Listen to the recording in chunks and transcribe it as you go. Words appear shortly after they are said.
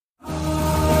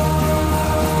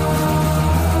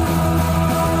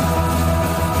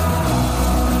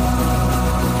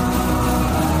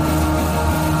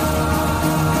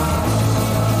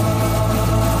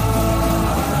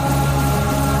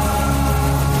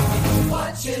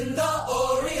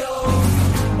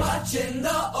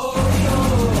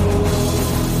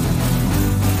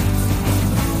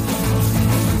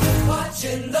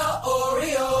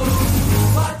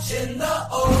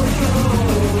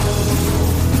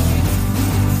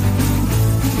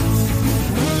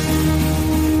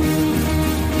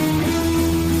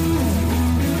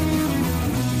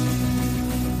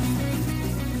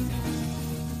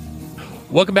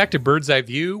Welcome back to Bird's Eye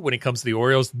View. When it comes to the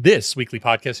Orioles, this weekly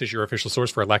podcast is your official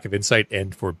source for a lack of insight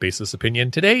and for baseless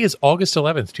opinion. Today is August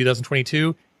 11th,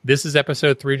 2022. This is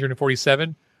episode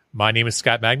 347. My name is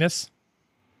Scott Magnus.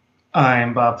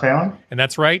 I'm Bob Phelan. And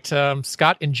that's right.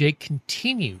 Scott and Jake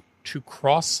continue to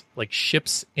cross like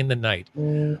ships in the night.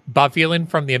 Bob Phelan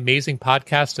from the amazing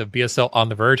podcast of BSL On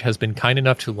the Verge has been kind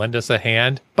enough to lend us a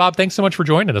hand. Bob, thanks so much for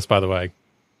joining us, by the way.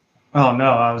 Oh,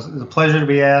 no, it was a pleasure to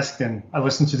be asked, and I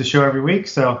listen to the show every week,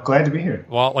 so glad to be here.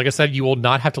 Well, like I said, you will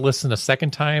not have to listen a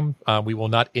second time. We will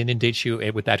not inundate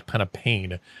you with that kind of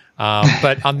pain.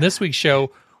 But on this week's show,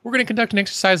 we're going to conduct an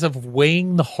exercise of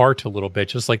weighing the heart a little bit,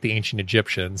 just like the ancient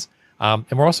Egyptians. And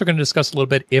we're also going to discuss a little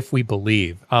bit if we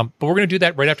believe. But we're going to do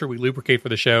that right after we lubricate for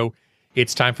the show.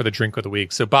 It's time for the drink of the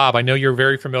week. So, Bob, I know you're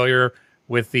very familiar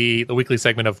with the weekly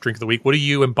segment of Drink of the Week. What are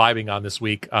you imbibing on this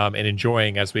week and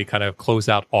enjoying as we kind of close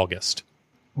out August?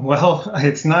 Well,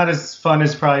 it's not as fun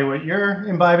as probably what you're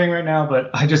imbibing right now, but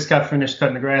I just got finished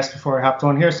cutting the grass before I hopped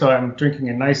on here, so I'm drinking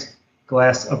a nice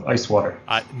glass of ice water.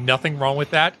 Nothing wrong with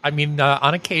that. I mean,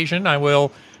 on occasion, I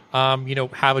will,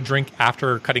 have a drink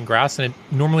after cutting grass, and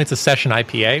normally it's a session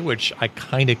IPA, which I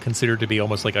kind of consider to be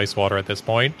almost like ice water at this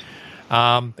point.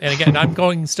 And again, I'm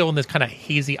going still in this kind of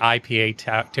hazy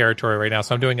IPA territory right now.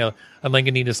 So I'm doing a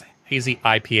Lagunitas hazy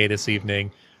IPA this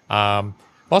evening.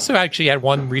 Also actually had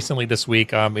one recently this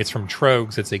week. It's from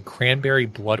Trogs. It's a cranberry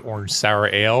blood orange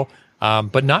sour ale,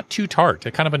 but not too tart.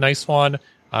 A kind of a nice one.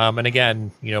 And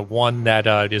again, one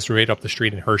that is right up the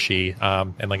street in Hershey.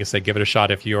 And like I said, give it a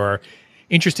shot if you're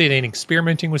interested in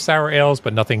experimenting with sour ales,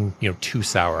 but nothing, too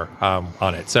sour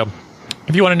on it. So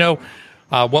if you want to know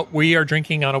what we are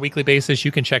drinking on a weekly basis,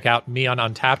 you can check out me on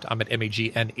Untapped. I'm at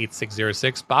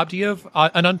MAGN8606. Bob, do you have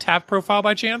an Untapped profile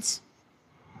by chance?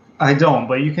 I don't,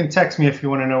 but you can text me if you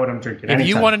want to know what I'm drinking. If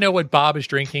you want to know what Bob is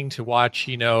drinking to watch,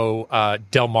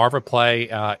 Delmarva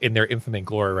play in their infinite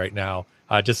glory right now,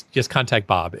 just contact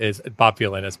Bob. Is Bob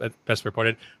Phelan, as best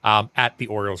reported, at the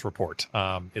Orioles Report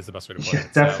is the best way to put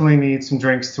it. Definitely need some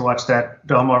drinks to watch that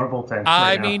Delmarva bullpen.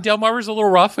 I mean, Delmarva's a little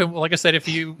rough, and like I said, if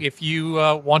you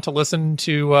want to listen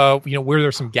to where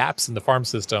there's some gaps in the farm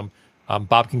system,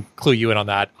 Bob can clue you in on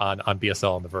that on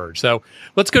BSL on the Verge. So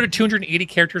let's go to 280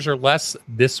 characters or less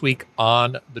this week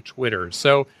on the Twitter.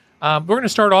 So we're going to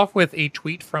start off with a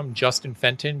tweet from Justin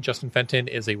Fenton. Justin Fenton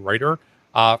is a writer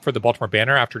for the Baltimore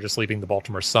Banner after just leaving the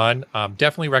Baltimore Sun.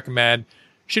 Definitely recommend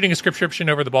shooting a subscription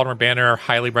over the Baltimore Banner.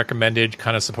 Highly recommended,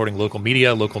 kind of supporting local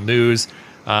media, local news.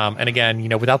 And again,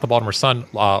 without the Baltimore Sun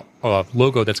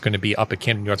logo that's going to be up at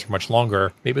Camden Yards for much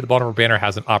longer, maybe the Baltimore Banner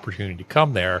has an opportunity to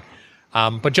come there.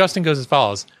 But Justin goes as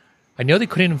follows. I know they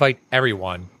couldn't invite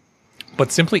everyone,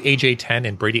 but simply AJ10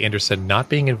 and Brady Anderson not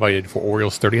being invited for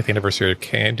Orioles' 30th anniversary of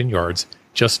Camden Yards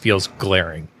just feels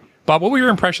glaring. Bob, what were your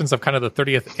impressions of kind of the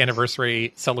 30th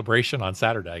anniversary celebration on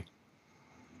Saturday?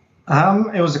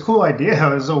 It was a cool idea.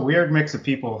 It was a weird mix of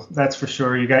people, that's for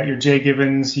sure. You got your Jay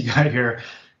Gibbons, you got your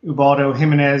Ubaldo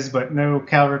Jimenez, but no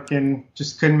Cal Ripken,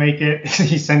 just couldn't make it.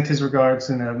 He sent his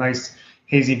regards in a nice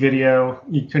hazy video.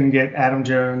 You couldn't get Adam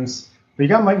Jones. But you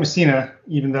got Mike Messina,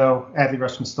 even though Adley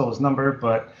Rutschman stole his number.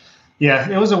 But yeah,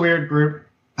 it was a weird group.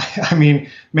 I mean,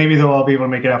 maybe they'll all be able to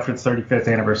make it out for the 35th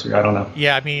anniversary. I don't know.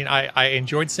 Yeah, I mean, I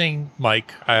enjoyed seeing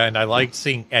Mike, and I liked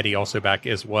seeing Eddie also back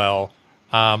as well.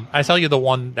 I tell you the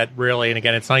one that really, and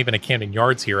again, it's not even a Camden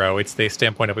Yards hero. It's the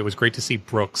standpoint of it was great to see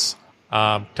Brooks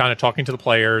kind of talking to the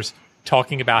players,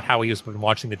 talking about how he was been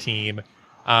watching the team.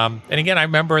 And again, I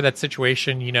remember that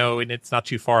situation, and it's not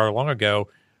too far long ago,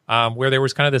 where there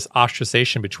was kind of this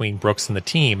ostracization between Brooks and the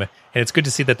team. And it's good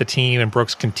to see that the team and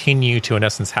Brooks continue to, in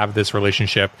essence, have this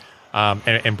relationship.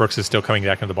 And Brooks is still coming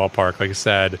back into the ballpark. Like I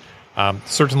said,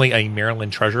 certainly a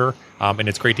Maryland treasure. And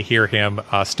it's great to hear him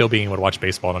still being able to watch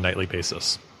baseball on a nightly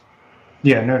basis.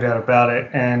 Yeah, no doubt about it.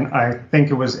 And I think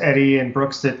it was Eddie and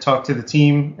Brooks that talked to the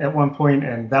team at one point,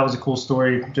 and that was a cool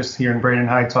story, just hearing Brandon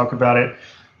Hyde talk about it.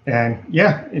 And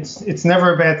yeah, it's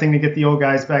never a bad thing to get the old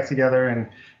guys back together and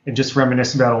just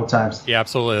reminisce about old times. Yeah,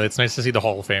 absolutely. It's nice to see the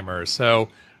Hall of Famers. So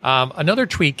another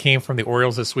tweet came from the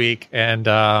Orioles this week, and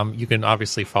you can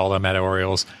obviously follow them at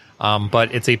Orioles.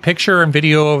 But it's a picture and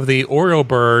video of the Oriole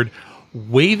bird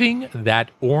waving that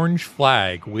orange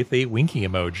flag with a winky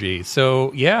emoji.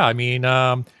 So, yeah, I mean,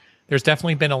 there's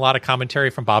definitely been a lot of commentary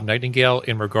from Bob Nightingale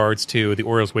in regards to the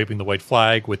Orioles waving the white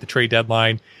flag with the trade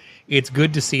deadline. It's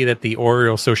good to see that the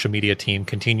Orioles social media team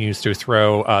continues to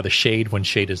throw the shade when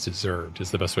shade is deserved,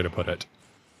 is the best way to put it.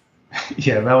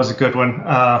 Yeah, that was a good one.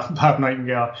 Bob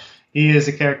Nightingale, he is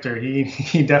a character.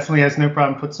 He definitely has no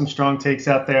problem putting some strong takes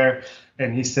out there.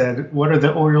 And he said, what are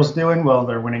the Orioles doing? Well,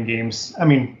 they're winning games. I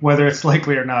mean, whether it's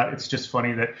likely or not, it's just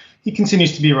funny that he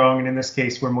continues to be wrong. And in this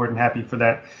case, we're more than happy for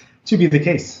that to be the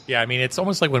case. Yeah, I mean, it's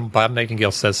almost like when Bob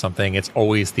Nightingale says something, it's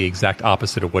always the exact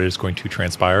opposite of what is going to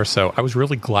transpire. So I was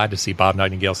really glad to see Bob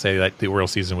Nightingale say that the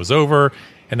Orioles season was over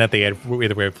and that they had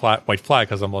either way white flag,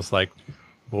 because I'm almost like,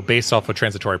 well, based off of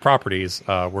transitory properties,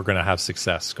 we're going to have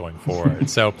success going forward.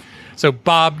 So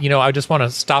Bob, I just want to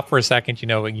stop for a second.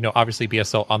 Obviously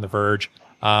BSL on the Verge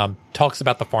talks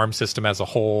about the farm system as a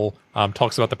whole,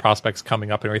 talks about the prospects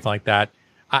coming up and everything like that.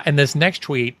 And this next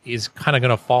tweet is kind of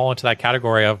going to fall into that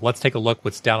category of let's take a look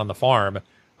what's down on the farm.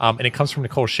 And it comes from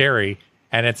Nicole Sherry,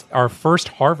 and it's our first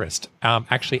harvest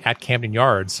actually at Camden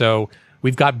Yards. So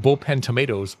we've got bullpen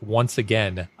tomatoes once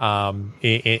again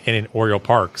in an Oriole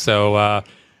Park. So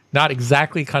not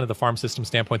exactly kind of the farm system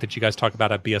standpoint that you guys talk about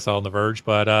at BSL on the Verge,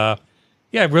 but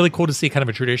yeah, really cool to see kind of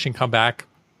a tradition come back.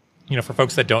 For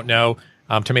folks that don't know,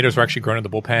 tomatoes were actually grown in the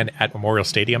bullpen at Memorial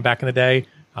Stadium back in the day.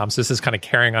 So this is kind of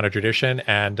carrying on a tradition,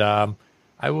 and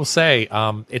I will say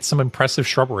it's some impressive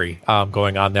shrubbery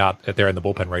going on out there in the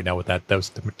bullpen right now with those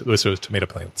tomato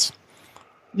plants.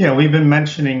 Yeah, we've been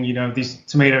mentioning, these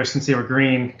tomatoes since they were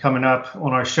green coming up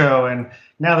on our show, and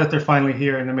now that they're finally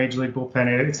here in the Major League bullpen,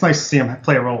 it's nice to see them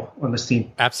play a role on this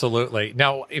team. Absolutely.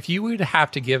 Now, if you would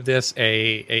have to give this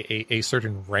a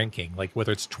certain ranking, like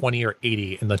whether it's 20 or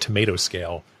 80 in the tomato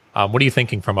scale, what are you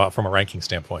thinking from a ranking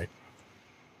standpoint?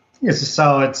 It's a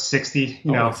solid 60.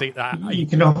 You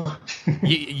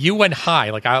went high.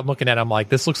 Like I'm looking at it, I'm like,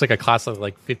 this looks like a class of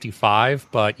like 55,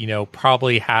 but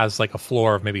probably has like a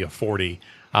floor of maybe a 40.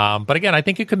 But again, I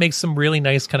think it could make some really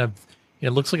nice kind of,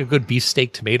 it looks like a good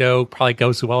beefsteak tomato, probably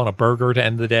goes well on a burger to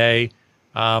end the day.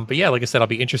 But yeah, like I said, I'll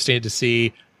be interested to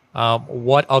see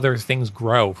what other things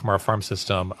grow from our farm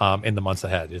system in the months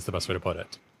ahead is the best way to put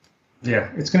it.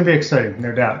 Yeah, it's going to be exciting,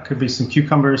 no doubt. Could be some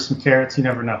cucumbers, some carrots, you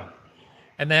never know.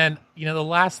 And then, the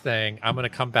last thing, I'm going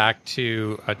to come back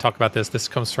to talk about this. This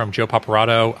comes from Joe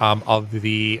Paparato of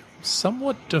the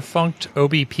somewhat defunct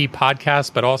OBP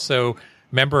podcast, but also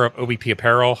member of OBP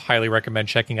Apparel. Highly recommend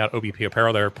checking out OBP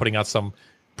Apparel. They're putting out some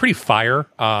pretty fire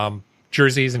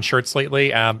jerseys and shirts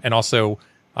lately, and also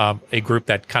a group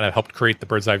that kind of helped create the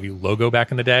Bird's Eye View logo back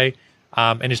in the day.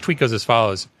 And his tweet goes as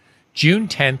follows: June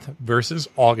 10th versus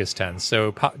August 10th.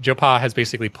 So Joe Pa has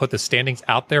basically put the standings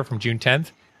out there from June 10th.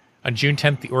 On June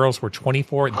 10th, the Orioles were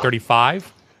 24-35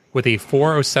 with a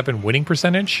 407 winning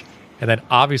percentage. And then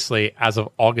obviously, as of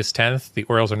August 10th, the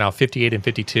Orioles are now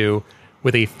 58-52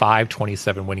 with a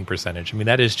 527 winning percentage. I mean,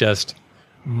 that is just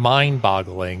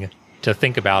mind-boggling to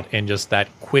think about in just that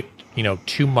quick,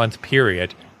 2-month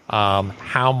period,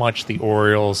 how much the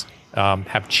Orioles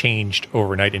have changed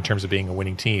overnight in terms of being a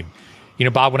winning team.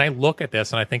 Bob, when I look at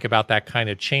this and I think about that kind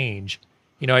of change,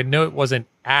 I know it wasn't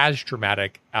as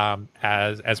dramatic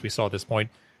as we saw at this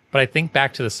point, but I think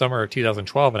back to the summer of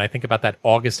 2012, and I think about that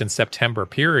August and September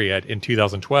period in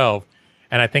 2012,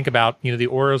 and I think about, the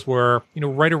Orioles were,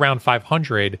 right around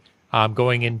 500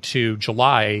 going into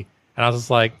July, and I was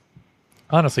just like,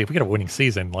 honestly, if we get a winning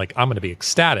season, like, I'm going to be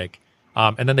ecstatic.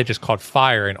 And then they just caught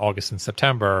fire in August and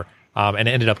September and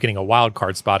ended up getting a wild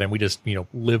card spot, and we just,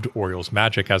 lived Orioles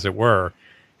magic, as it were.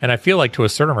 And I feel like to a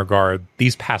certain regard,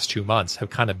 these past 2 months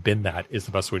have kind of been that, is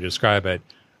the best way to describe it.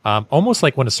 Almost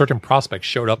like when a certain prospect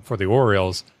showed up for the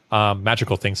Orioles,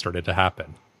 magical things started to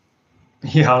happen.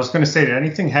 Yeah, I was going to say, did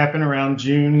anything happen around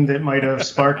June that might have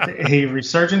sparked a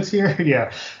resurgence here?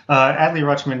 Yeah. Adley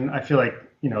Rutschman, I feel like,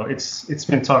 it's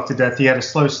been talked to death. He had a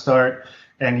slow start,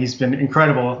 and he's been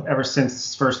incredible ever since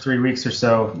his first 3 weeks or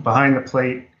so behind the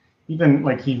plate. Even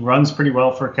like he runs pretty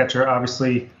well for a catcher.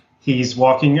 Obviously, he's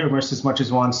walking almost as much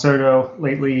as Juan Soto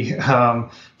lately.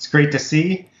 It's great to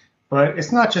see, but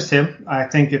it's not just him. I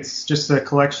think it's just a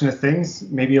collection of things,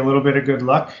 maybe a little bit of good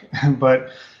luck, but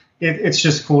it's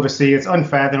just cool to see. It's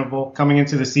unfathomable. Coming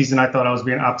into the season, I thought I was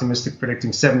being optimistic,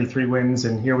 predicting 73 wins,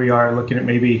 and here we are looking at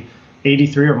maybe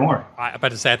 83 or more. I'm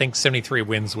about to say, I think 73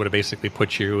 wins would have basically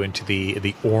put you into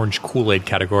the orange Kool-Aid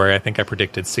category. I think I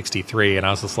predicted 63, and I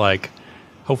was just like,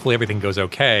 hopefully everything goes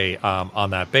okay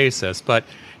on that basis. But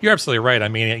you're absolutely right. I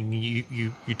mean,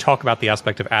 you talk about the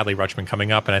aspect of Adley Rutschman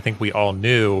coming up, and I think we all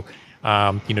knew,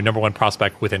 number one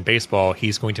prospect within baseball,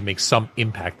 he's going to make some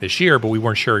impact this year, but we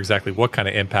weren't sure exactly what kind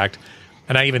of impact.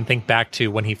 And I even think back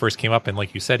to when he first came up, and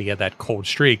like you said, he had that cold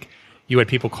streak. You had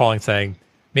people calling saying,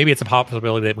 maybe it's a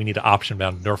possibility that we need to option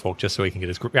down to Norfolk just so he can get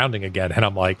his grounding again. And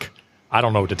I'm like, I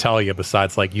don't know what to tell you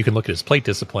besides, like, you can look at his plate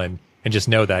discipline and just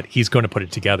know that he's going to put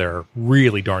it together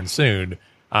really darn soon.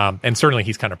 And certainly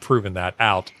he's kind of proven that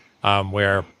out,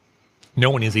 where no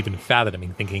one is even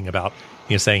fathoming thinking about,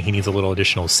 saying he needs a little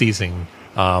additional seasoning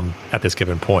at this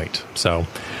given point. So,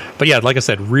 but yeah, like I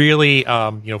said, really,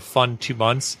 fun 2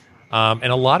 months. And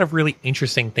a lot of really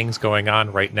interesting things going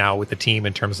on right now with the team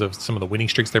in terms of some of the winning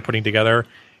streaks they're putting together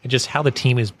and just how the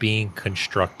team is being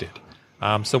constructed.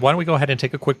 So why don't we go ahead and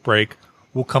take a quick break?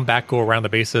 We'll come back, go around the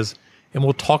bases, and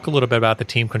we'll talk a little bit about the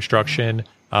team construction.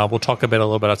 We'll talk a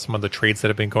little bit about some of the trades that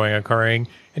have been occurring,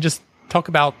 and just talk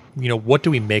about, what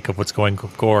do we make of what's going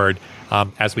forward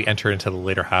as we enter into the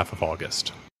later half of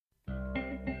August.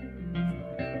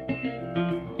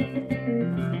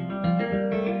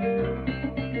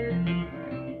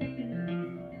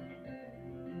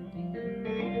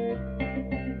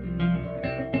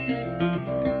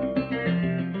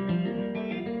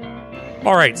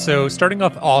 All right, so starting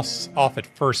off at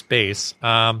first base,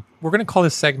 we're going to call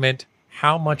this segment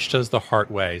 "How Much Does the Heart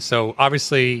Weigh?" So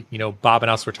obviously, Bob and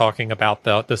us were talking about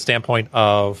the standpoint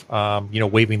of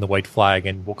waving the white flag,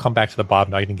 and we'll come back to the Bob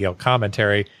Nightingale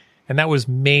commentary, and that was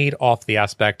made off the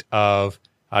aspect of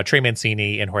Trey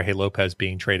Mancini and Jorge Lopez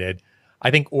being traded. I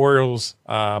think Orioles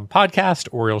podcast,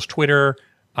 Orioles Twitter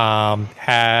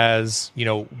has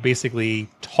basically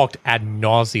talked ad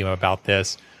nauseum about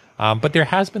this. But there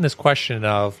has been this question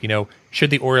of, should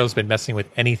the Orioles have been messing with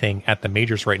anything at the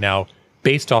majors right now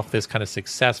based off this kind of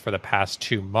success for the past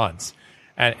 2 months?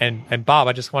 And Bob,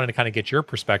 I just wanted to kind of get your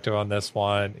perspective on this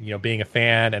one, being a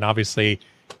fan and obviously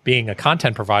being a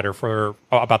content provider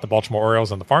about the Baltimore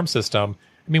Orioles and the farm system.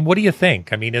 I mean, what do you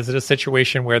think? I mean, is it a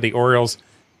situation where the Orioles,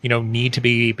 need to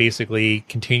be basically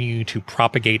continuing to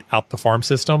propagate out the farm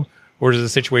system? Or is it a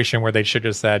situation where they should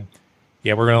have said,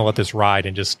 yeah, we're going to let this ride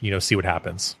and just, see what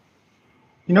happens?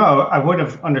 I would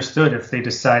have understood if they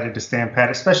decided to stand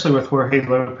pat, especially with Jorge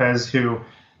Lopez, who,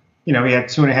 he had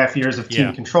 2.5 years of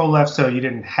team control left, so you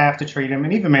didn't have to trade him.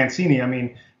 And even Mancini, I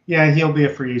mean, yeah, he'll be a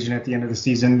free agent at the end of the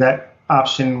season. That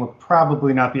option will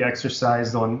probably not be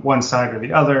exercised on one side or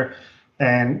the other.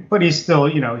 But he's still,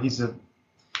 he's a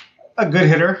good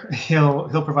hitter. He'll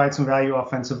provide some value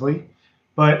offensively.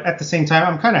 But at the same time,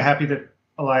 I'm kind of happy that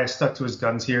Elias stuck to his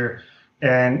guns here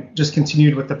and just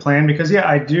continued with the plan, because,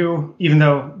 I do, even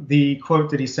though the quote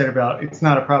that he said about it's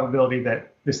not a probability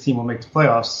that this team will make the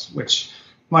playoffs, which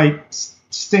might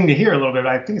sting to hear a little bit,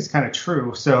 I think it's kind of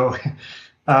true. So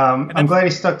I'm glad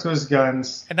he stuck to his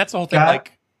guns. And that's the whole thing.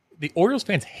 The Orioles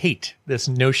fans hate this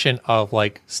notion of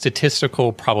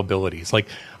statistical probabilities.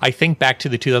 I think back to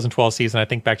the 2012 season, I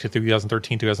think back to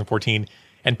 2013, 2014,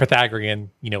 and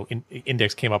Pythagorean,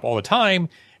 index came up all the time.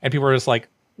 And people were just like,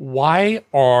 why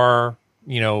are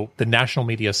the national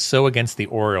media so against the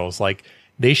Orioles?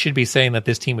 They should be saying that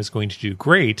this team is going to do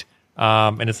great.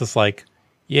 And it's just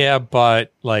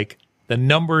but the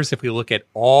numbers, if we look at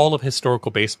all of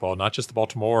historical baseball, not just the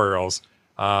Baltimore Orioles,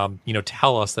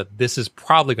 tell us that this is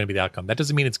probably going to be the outcome. That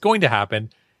doesn't mean it's going to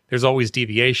happen. There's always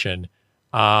deviation.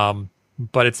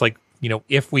 But it's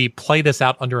if we play this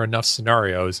out under enough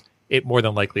scenarios, it more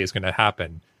than likely is going to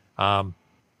happen.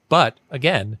 But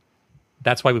again,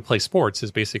 that's why we play sports,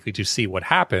 is basically to see what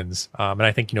happens. And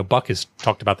I think, Buck has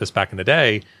talked about this back in the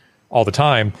day all the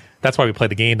time. That's why we play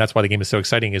the game. That's why the game is so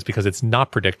exciting, is because it's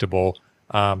not predictable.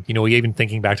 Even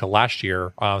thinking back to last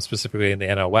year, specifically in the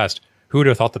NL West, who would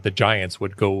have thought that the Giants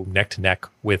would go neck to neck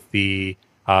with the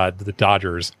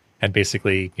Dodgers and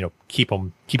basically, keep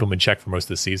them in check for most of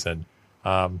the season.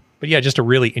 But yeah, just a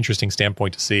really interesting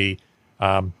standpoint to see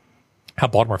how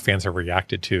Baltimore fans have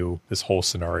reacted to this whole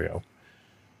scenario.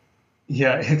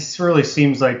 Yeah, it really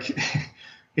seems like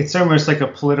it's almost like a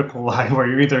political line where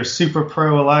you're either super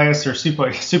pro Elias or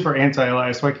super anti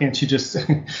Elias. Why can't you just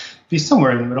be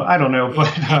somewhere in the middle? I don't know, but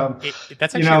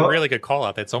that's actually a really good call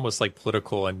out. That's almost like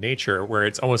political in nature, where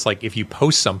it's almost like if you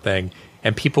post something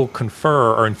and people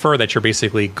infer that you're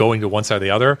basically going to one side or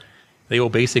the other, they will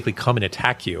basically come and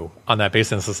attack you on that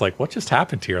basis. It's like, what just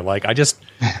happened here?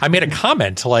 I made a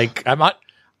comment.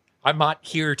 I'm not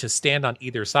here to stand on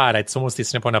either side. It's almost the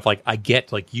standpoint of I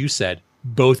get, like you said,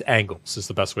 both angles is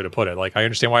the best way to put it. I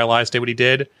understand why Elias did what he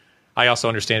did. I also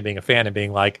understand being a fan and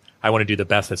being I want to do the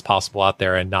best that's possible out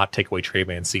there and not take away Trey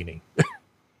Mancini.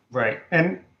 Right.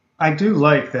 And I do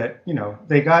like that,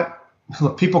 they got,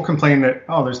 people complain that,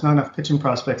 there's not enough pitching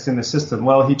prospects in the system.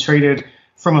 Well, he traded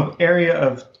from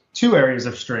two areas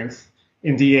of strength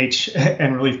in DH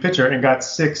and relief pitcher and got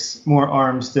 6 more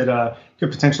arms that could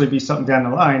potentially be something down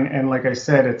the line. And like I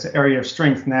said, it's an area of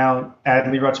strength. Now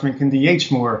Adley Rutschman can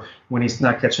DH more when he's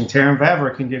not catching. Taron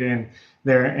Vavra can get in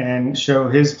there and show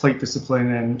his plate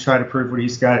discipline and try to prove what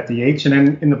he's got at DH. And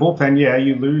then in the bullpen,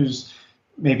 you lose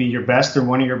maybe your best or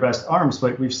one of your best arms,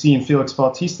 but we've seen Felix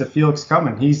Bautista. Felix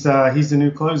coming. He's the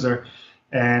new closer.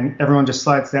 and everyone just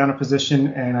slides down a position.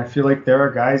 And I feel like there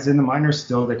are guys in the minors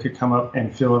still that could come up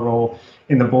and fill a role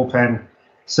in the bullpen.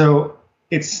 So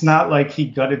it's not like he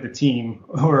gutted the team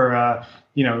or,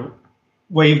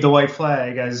 waved the white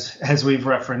flag as we've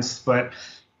referenced, but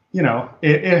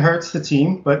it hurts the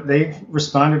team, but they've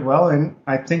responded well. And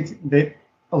I think that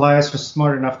Elias was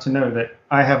smart enough to know that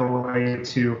I have a way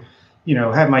to,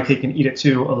 have my cake and eat it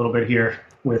too a little bit here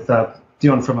with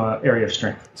dealing from an area of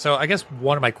strength. So I guess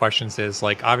one of my questions is,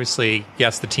 like, obviously,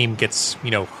 yes, the team gets,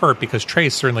 hurt because Trey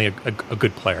is certainly a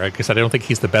good player. Like I said, I don't think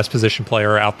he's the best position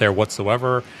player out there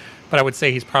whatsoever, but I would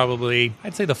say he's probably,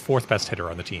 I'd say the fourth best hitter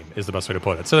on the team is the best way to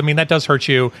put it. So, I mean, that does hurt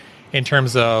you in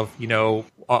terms of,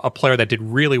 a player that did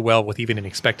really well with even an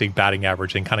expected batting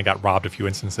average and kind of got robbed a few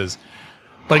instances.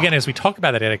 But again, as we talk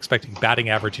about that expected batting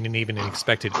average and even an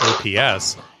expected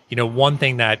OPS, one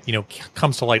thing that,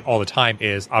 comes to light all the time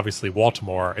is obviously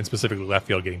Baltimore and specifically left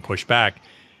field getting pushed back.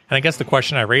 And I guess the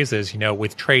question I raise is,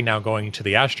 with Trey now going to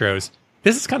the Astros,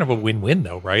 this is kind of a win-win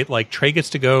though, right? Like Trey gets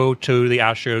to go to the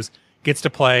Astros, gets to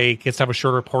play, gets to have a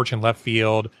shorter porch in left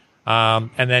field. And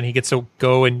then he gets to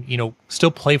go and,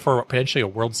 still play for potentially a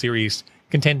World Series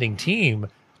contending team.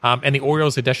 And the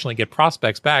Orioles additionally get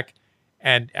prospects back.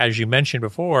 And as you mentioned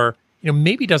before,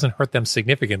 maybe doesn't hurt them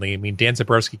significantly. I mean, Dan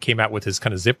Zabrowski came out with his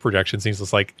kind of zip projections. Seems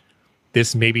just like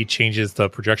this maybe changes the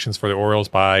projections for the Orioles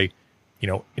by,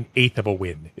 an eighth of a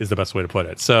win is the best way to put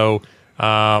it. So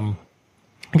I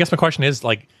guess my question is,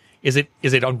 like, is it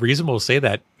unreasonable to say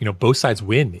that, both sides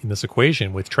win in this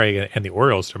equation with Trey and the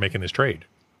Orioles are making this trade?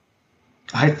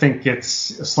 I think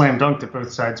it's a slam dunk that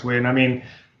both sides win. I mean,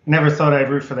 never thought I'd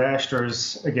root for the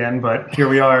Astros again, but here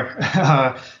we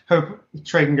are. Hope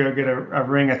Trey can go get a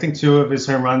ring. I think 2 of his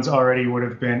home runs already would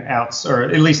have been outs, or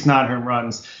at least not home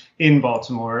runs, in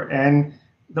Baltimore. And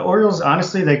the Orioles,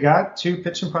 honestly, they got 2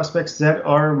 pitching prospects that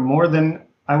are more than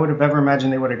I would have ever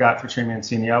imagined they would have got for Trey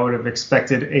Mancini. I would have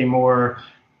expected a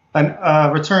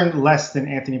return less than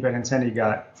Anthony Benintendi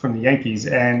got from the Yankees.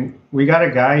 And we got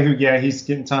a guy who, he's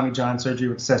getting Tommy John surgery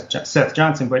with Seth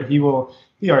Johnson, but he will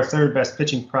be our 3rd best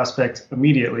pitching prospect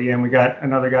immediately. And we got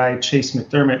another guy, Chase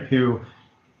McDermott, who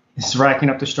is racking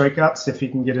up the strikeouts. If he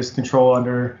can get his control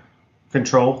under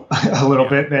control a little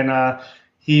bit, then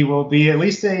he will be at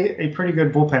least a pretty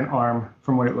good bullpen arm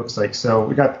from what it looks like. So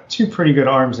we got 2 pretty good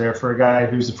arms there for a guy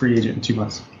who's a free agent in 2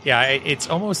 months. Yeah, it's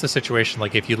almost a situation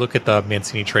like if you look at the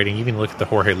Mancini trade and even look at the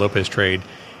Jorge Lopez trade,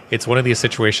 it's one of these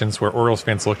situations where Orioles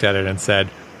fans looked at it and said,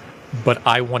 but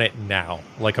I want it now,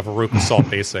 like a Veruca Salt,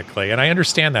 basically. And I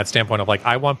understand that standpoint of, like,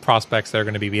 I want prospects that are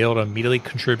going to be able to immediately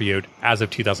contribute as of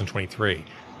 2023.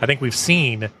 I think we've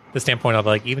seen the standpoint of,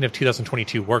 like, even if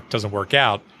 2022 doesn't work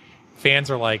out, fans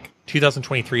are like,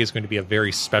 2023 is going to be a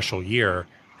very special year.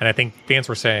 And I think fans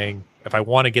were saying, if I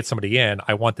want to get somebody in,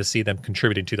 I want to see them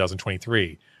contribute in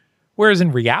 2023. Whereas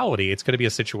in reality, it's going to be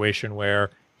a situation where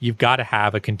you've got to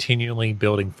have a continually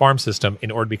building farm system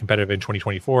in order to be competitive in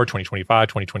 2024, 2025,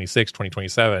 2026,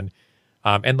 2027.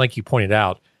 And like you pointed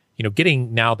out,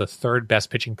 getting now the 3rd best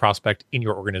pitching prospect in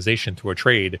your organization through a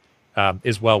trade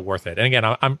is well worth it. And again,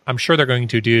 I'm sure they're going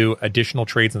to do additional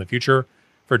trades in the future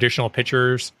for additional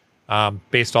pitchers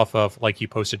based off of, like you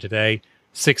posted today,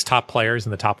 6 top players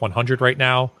in the top 100 right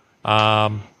now.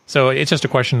 So it's just a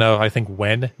question of, I think,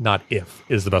 when, not if,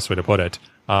 is the best way to put it,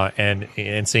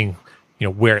 and seeing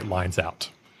where it lines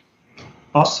out.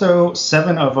 Also,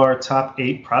 7 of our top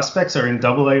 8 prospects are in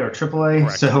AA or AAA.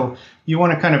 Correct. So you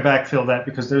want to kind of backfill that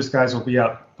because those guys will be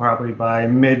up probably by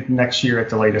mid next year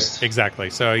at the latest. Exactly.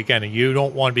 So again, you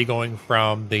don't want to be going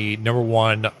from the number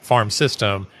 1 farm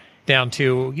system down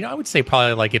to, I would say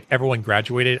probably, like, if everyone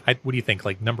graduated, what do you think,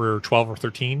 like number 12 or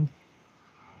 13?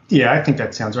 Yeah, I think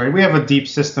that sounds right. We have a deep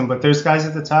system, but those guys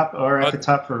at the top are at the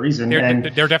top for a reason.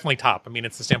 They're definitely top. I mean,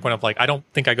 it's the standpoint of, like, I don't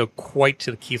think I go quite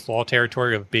to the Keith Law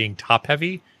territory of being top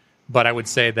heavy, but I would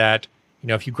say that,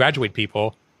 if you graduate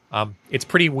people, it's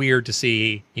pretty weird to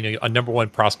see, a number 1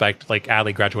 prospect like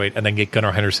Adley graduate and then get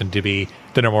Gunnar Henderson to be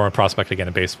the number 1 prospect again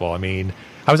in baseball. I mean,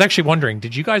 I was actually wondering,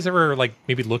 did you guys ever, like,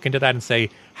 maybe look into that and say,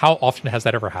 how often has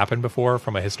that ever happened before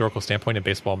from a historical standpoint in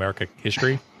Baseball America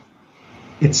history?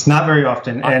 It's not very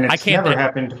often, and it's never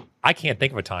happened. I can't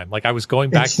think of a time. Like, I was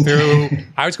going back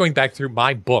through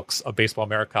my books of Baseball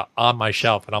America on my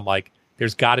shelf, and I'm like,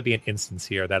 there's got to be an instance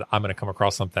here that I'm going to come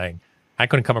across something. I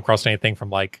couldn't come across anything from,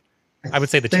 like, I would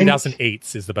say the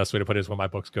 2008s is the best way to put it, is what my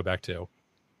books go back to.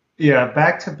 Yeah,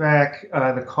 back-to-back,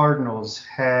 the Cardinals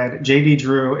had J.D.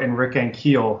 Drew and Rick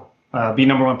Ankiel be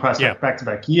number 1 prospect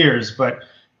back-to-back years, but,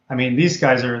 I mean, these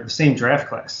guys are the same draft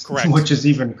class, correct, which is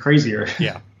even crazier.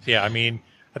 Yeah, I mean,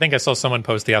 I think I saw someone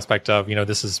post the aspect of,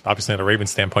 this is obviously not a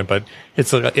Ravens standpoint, but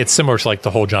it's similar to like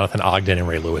the whole Jonathan Ogden and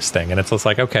Ray Lewis thing. And it's just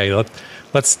like, okay,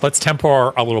 let's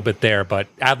temper a little bit there. But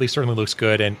Adley certainly looks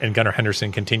good, and Gunnar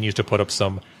Henderson continues to put up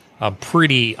some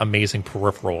pretty amazing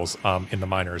peripherals in the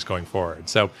minors going forward.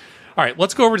 So, all right,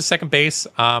 let's go over to second base.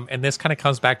 And this kind of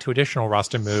comes back to additional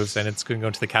roster moves, and it's going to go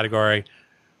into the category,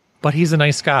 but he's a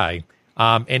nice guy.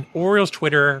 And Orioles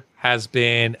Twitter has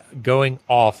been going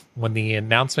off when the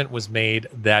announcement was made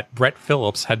that Brett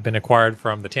Phillips had been acquired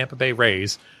from the Tampa Bay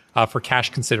Rays for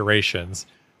cash considerations.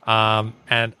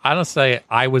 And honestly,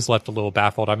 I was left a little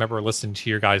baffled. I remember listening to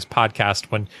your guys'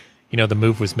 podcast when, the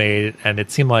move was made, and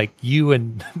it seemed like you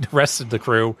and the rest of the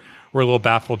crew were a little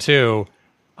baffled too.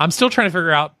 I'm still trying to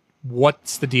figure out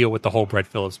what's the deal with the whole Brett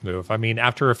Phillips move. I mean,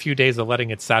 after a few days of letting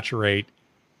it saturate,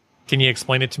 can you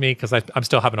explain it to me? Because I'm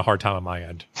still having a hard time on my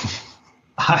end.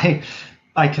 I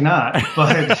cannot,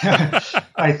 but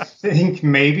I think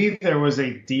maybe there was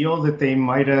a deal that they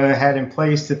might have had in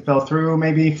place that fell through,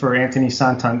 maybe for Anthony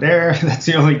Santander. That's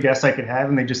the only guess I could have,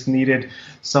 and they just needed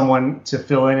someone to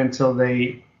fill in until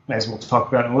they, as we'll talk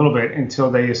about in a little bit,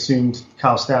 until they assumed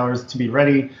Kyle Stowers to be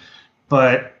ready.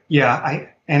 But yeah,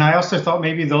 I also thought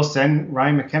maybe they'll send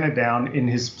Ryan McKenna down in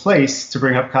his place to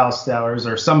bring up Kyle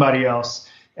Stowers or somebody else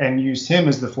and use him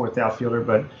as the fourth outfielder,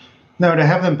 but no, to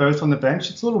have them both on the bench,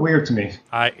 it's a little weird to me.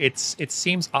 It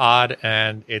seems odd,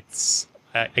 and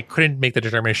I couldn't make the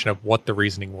determination of what the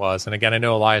reasoning was. And again, I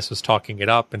know Elias was talking it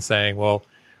up and saying, well,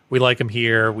 we like him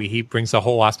here. He brings a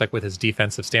whole aspect with his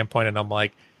defensive standpoint. And I'm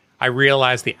like, I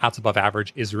realize the outs above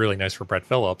average is really nice for Brett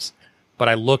Phillips, but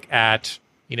I look at,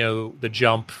 the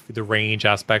jump, the range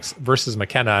aspects versus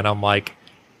McKenna, and I'm like,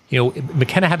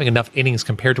 McKenna having enough innings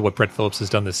compared to what Brett Phillips has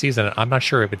done this season, I'm not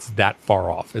sure if it's that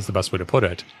far off is the best way to put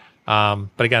it.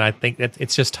 But again, I think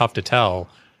it's just tough to tell.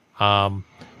 But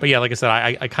yeah, like I said,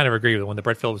 I kind of agree with it. When the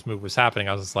Brett Phillips move was happening,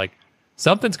 I was just like,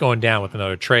 something's going down with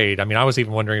another trade. I mean, I was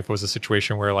even wondering if it was a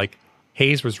situation where like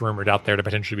Hayes was rumored out there to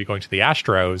potentially be going to the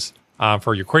Astros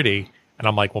for Urquidy. And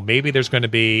I'm like, well, maybe there's going to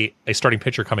be a starting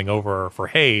pitcher coming over for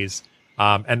Hayes.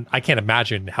 And I can't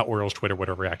imagine how Orioles Twitter would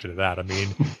have reacted to that. I mean,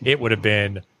 it would have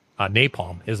been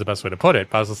napalm is the best way to put it.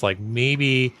 But I was just like,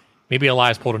 maybe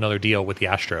Elias pulled another deal with the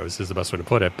Astros is the best way to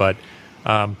put it. But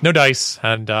no dice.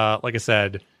 And like I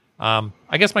said,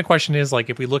 I guess my question is,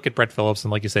 like, if we look at Brett Phillips,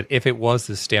 and like you said, if it was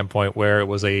this standpoint where it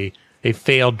was a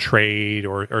failed trade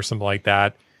or something like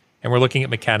that, and we're looking at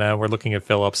McKenna, we're looking at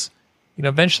Phillips,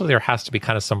 eventually there has to be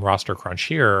kind of some roster crunch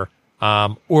here.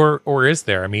 Or is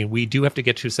there? I mean, we do have to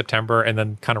get to September, and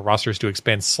then kind of rosters do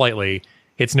expand slightly.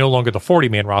 It's no longer the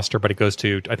 40-man roster, but it goes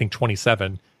to, I think,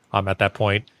 27 at that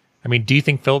point. I mean, do you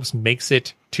think Phillips makes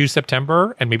it to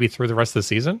September and maybe through the rest of the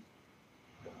season?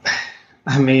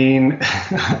 I mean,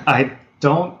 I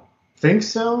don't think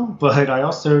so, but I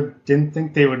also didn't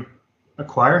think they would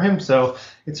acquire him. So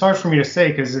it's hard for me to say,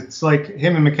 because it's like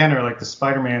him and McKenna are like the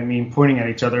Spider-Man meme pointing at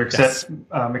each other, except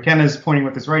McKenna is pointing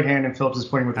with his right hand and Phillips is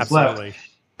pointing with his left.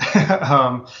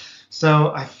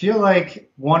 So I feel like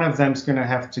one of them's going to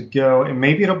have to go, and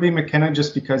maybe it'll be McKenna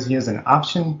just because he has an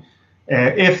option.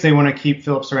 If they want to keep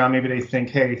Phillips around, maybe they think,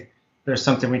 hey, there's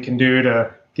something we can do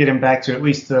to get him back to at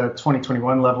least the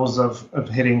 2021 levels of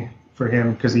hitting for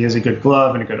him, because he has a good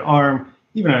glove and a good arm,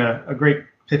 even a great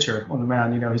pitcher on the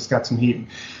mound. He's got some heat.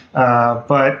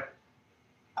 But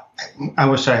I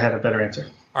wish I had a better answer.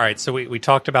 All right, so we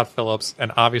talked about Phillips,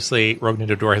 and obviously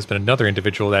Rougned Odor has been another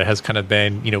individual that has kind of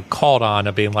been, called on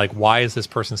of being like, why is this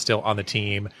person still on the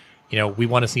team? We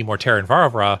want to see more Terrin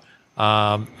Vavra.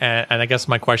 And I guess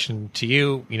my question to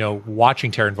you,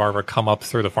 watching Terrin Vavra come up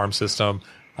through the farm system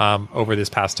over this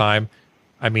past time,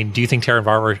 I mean, do you think Terrin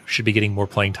Vavra should be getting more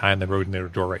playing time than Rougned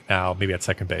Odor right now, maybe at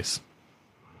second base?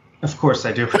 Of course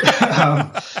I do.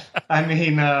 I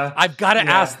mean, I've got to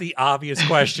ask the obvious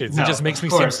questions. No, it just makes me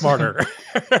seem smarter.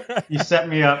 You set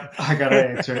me up. I got to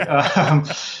answer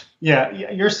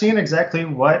it. You're seeing exactly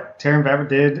what Terrin Vavra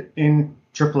did in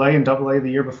AAA and AA the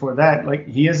year before that. Like,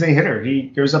 he is a hitter. He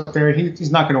goes up there.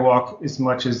 He's not going to walk as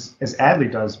much as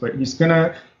Adley does, but he's going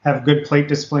to have good plate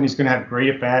discipline. He's going to have great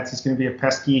at-bats. He's going to be a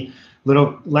pesky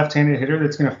little left-handed hitter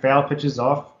that's going to foul pitches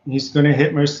off. He's going to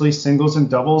hit mostly singles and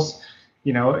doubles.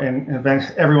 And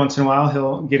then every once in a while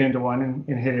he'll get into one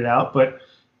and hit it out.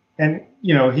 And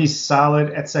he's solid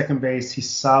at second base. He's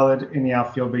solid in the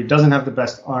outfield, but he doesn't have the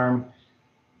best arm.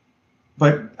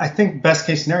 But I think best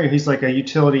case scenario, he's like a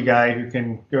utility guy who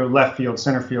can go left field,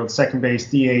 center field, second base,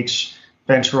 DH,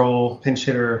 bench roll, pinch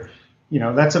hitter.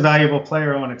 That's a valuable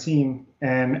player on a team.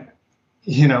 And,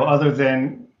 other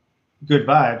than good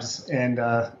vibes and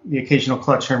the occasional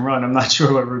clutch home run, I'm not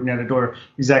sure what Rougned Odor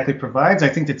exactly provides. I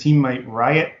think the team might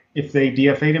riot if they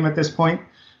DFA'd him at this point,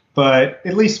 but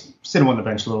at least sit him on the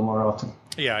bench a little more often.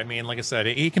 Yeah, I mean, like I said,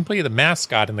 he can play the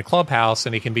mascot in the clubhouse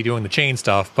and he can be doing the chain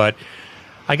stuff, but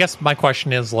I guess my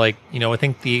question is, like, I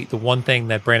think the one thing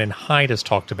that Brandon Hyde has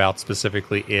talked about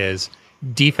specifically is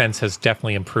defense has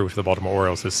definitely improved for the Baltimore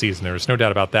Orioles this season. There's no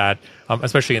doubt about that,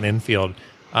 especially in the infield.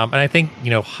 And I think,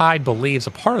 Hyde believes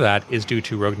a part of that is due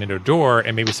to Rougned Odor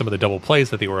and maybe some of the double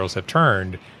plays that the Orioles have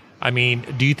turned. I mean,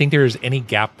 do you think there's any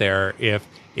gap there if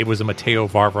it was a Mateo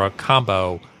Varvara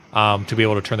combo to be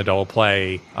able to turn the double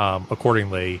play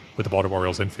accordingly with the Baltimore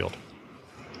Orioles infield?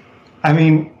 I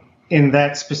mean, in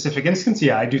that specific instance,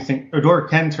 yeah, I do think Odor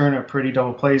can turn a pretty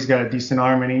double play. He's got a decent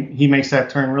arm, and he makes that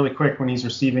turn really quick when he's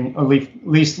receiving, at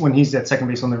least when he's at second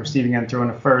base on the receiving end, throwing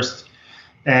to first.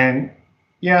 And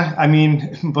yeah, I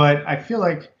mean, but I feel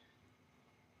like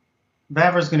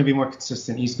Vavra's going to be more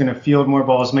consistent. He's going to field more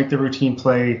balls, make the routine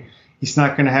play. He's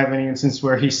not going to have any instance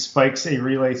where he spikes a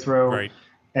relay throw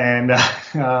and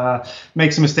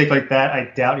makes a mistake like that.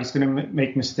 I doubt he's going to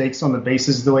make mistakes on the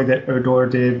bases the way that Odor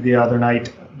did the other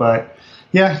night. But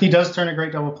yeah, he does turn a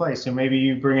great double play. So maybe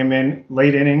you bring him in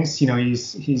late innings.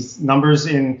 He's numbers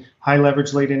in high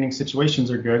leverage late inning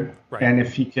situations are good. Right. And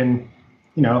if he can,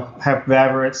 have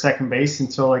Vavra at second base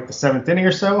until like the seventh inning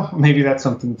or so, maybe that's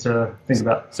something to think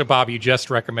about. So, Bob, you just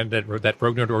recommended that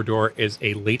Rougned Odor is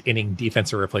a late inning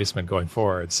defensive replacement going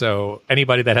forward. So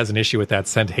anybody that has an issue with that,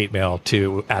 send hate mail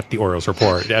to @the Orioles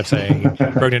Report saying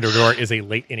Rougned Odor is a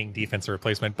late inning defensive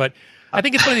replacement. But I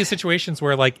think it's one of these situations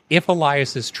where, like, if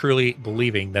Elias is truly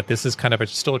believing that this is kind of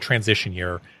still a transition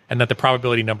year and that the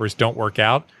probability numbers don't work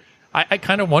out, I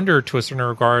kind of wonder, to a certain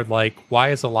regard, like, why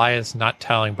is Elias not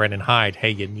telling Brandon Hyde, hey,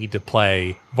 you need to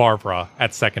play Varvara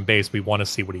at second base. We want to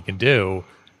see what he can do.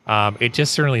 It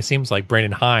just certainly seems like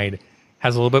Brandon Hyde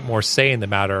has a little bit more say in the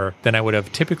matter than I would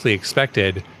have typically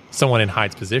expected someone in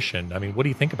Hyde's position. I mean, what do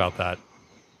you think about that?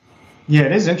 Yeah,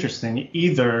 it is interesting.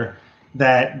 Either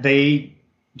that they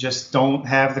just don't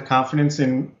have the confidence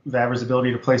in Vavra's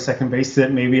ability to play second base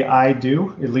that maybe I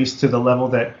do, at least to the level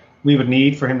that we would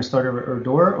need for him to start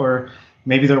Odor, or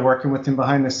maybe they're working with him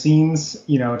behind the scenes,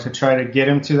 to try to get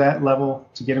him to that level,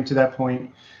 to get him to that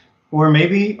point. Or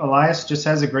maybe Elias just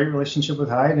has a great relationship with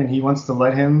Hyde and he wants to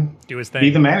let him do his thing, be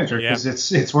the manager because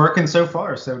it's working so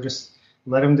far. So just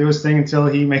let him do his thing until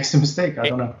he makes a mistake. I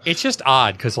don't know. It's just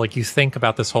odd because, like, you think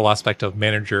about this whole aspect of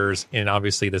managers in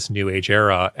obviously this new age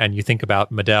era, and you think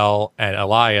about Medel and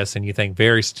Elias, and you think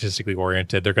very statistically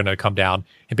oriented. They're going to come down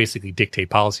and basically dictate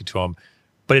policy to him.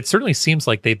 But it certainly seems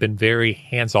like they've been very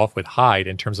hands-off with Hyde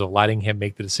in terms of letting him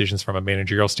make the decisions from a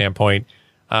managerial standpoint.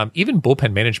 Even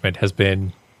bullpen management has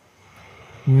been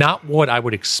not what I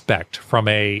would expect from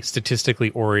a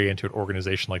statistically oriented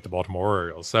organization like the Baltimore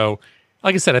Orioles. So,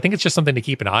 like I said, I think it's just something to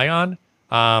keep an eye on,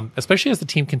 especially as the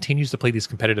team continues to play these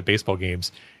competitive baseball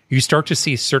games. You start to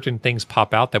see certain things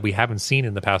pop out that we haven't seen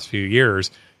in the past few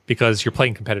years because you're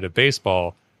playing competitive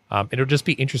baseball. It'll just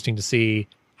be interesting to see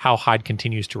how Hyde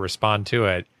continues to respond to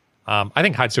it. I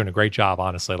think Hyde's doing a great job,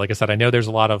 honestly. Like I said, I know there's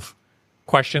a lot of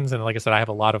questions, and like I said, I have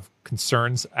a lot of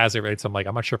concerns as it relates. I'm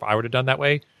not sure if I would have done that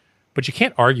way, but you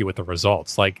can't argue with the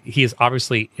results. Like, he is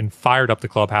obviously fired up the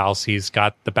clubhouse. He's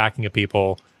got the backing of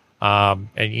people, and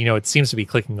it seems to be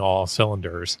clicking all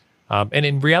cylinders. And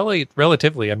in reality,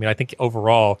 relatively, I mean, I think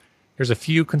overall, there's a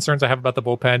few concerns I have about the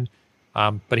bullpen.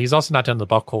 But he's also not done the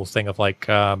Buchholz thing of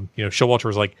Showalter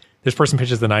was like, this person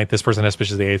pitches the ninth, this person has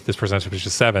pitches the eighth, this person has pitches the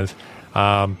seventh.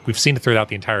 We've seen it throughout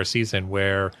the entire season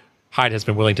where Hyde has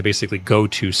been willing to basically go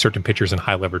to certain pitchers in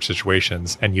high leverage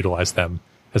situations and utilize them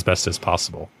as best as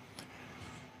possible.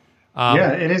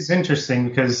 It is interesting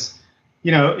because,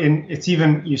 it's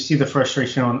even, you see the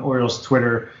frustration on Orioles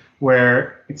Twitter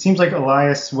where it seems like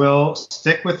Elias will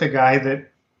stick with the guy that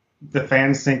the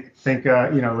fans think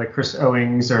like Chris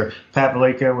Owings or Pat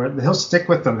Vallejo, where he'll stick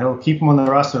with them. He'll keep them on the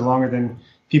roster longer than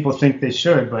people think they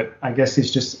should. But I guess he's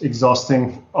just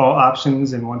exhausting all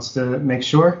options and wants to make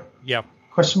sure. Yep.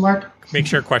 Question mark? Make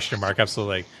sure, question mark,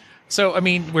 absolutely. So, I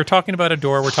mean, we're talking about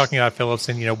Odor, we're talking about Phillips,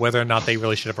 and, whether or not they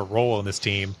really should have a role in this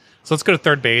team. So let's go to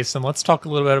third base, and let's talk a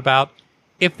little bit about,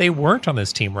 if they weren't on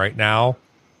this team right now,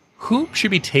 who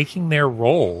should be taking their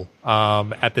role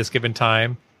at this given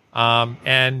time?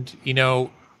 And,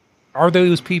 are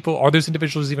those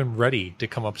individuals even ready to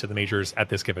come up to the majors at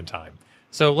this given time?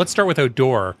 So let's start with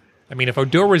Odor. I mean, if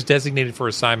Odor was designated for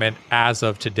assignment as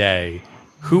of today,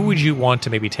 who would you want to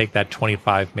maybe take that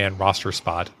 25-man roster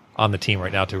spot on the team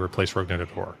right now to replace Rougned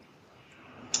Odor?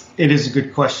 It is a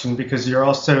good question because you're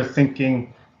also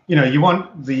thinking, you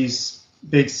want these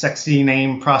big, sexy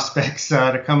name prospects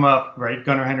to come up, right?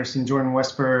 Gunnar Henderson, Jordan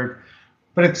Westburg,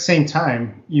 But at the same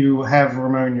time, you have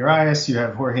Ramon Urias, you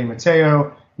have Jorge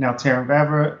Mateo, now Terran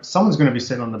Vavra. Someone's going to be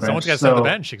sitting on the bench. Someone's got to sit on the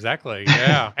bench, exactly.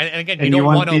 Yeah, and again, you don't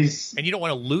want to, and you don't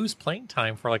want to lose playing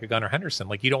time for like a Gunnar Henderson.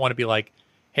 Like you don't want to be like,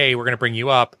 hey, we're going to bring you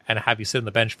up and have you sit on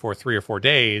the bench for 3 or 4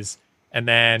 days, and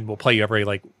then we'll play you every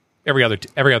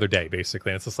other day,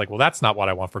 basically. And it's just like, well, that's not what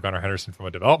I want for Gunnar Henderson from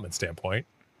a development standpoint.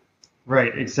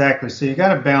 Right, exactly. So you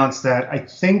got to balance that. I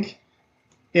think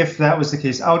if that was the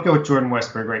case, I would go with Jordan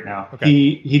Westberg right now.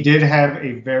 Okay. He did have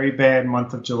a very bad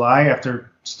month of July after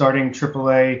starting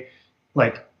AAA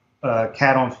like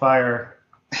cat on fire.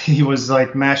 He was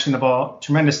like mashing the ball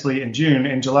tremendously in June.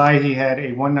 In July, he had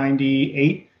a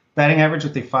 198 batting average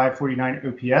with a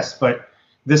 549 OPS. But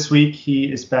this week,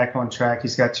 he is back on track.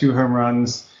 He's got 2 home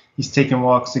runs. He's taking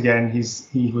walks again.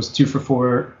 He was 2 for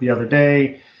 4 the other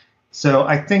day. So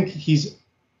I think he's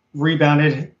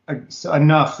rebounded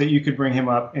enough that you could bring him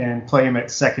up and play him at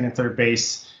second and third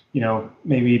base. You know,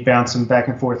 maybe bounce him back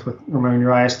and forth with Ramon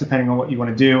Urias, depending on what you want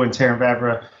to do, and Terran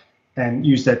Vavra, and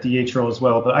use that DH role as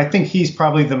well. But I think he's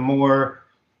probably the more,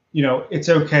 you know, it's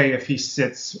okay if he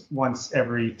sits once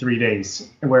every 3 days.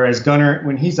 Whereas Gunnar,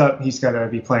 when he's up, he's got to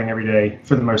be playing every day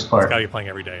for the most part. He's got to be playing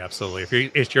every day,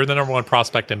 absolutely. If you're the number one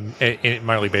prospect in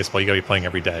minor league baseball, you got to be playing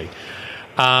every day.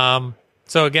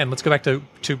 So again, let's go back to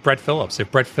Brett Phillips.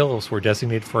 If Brett Phillips were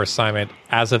designated for assignment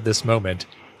as of this moment,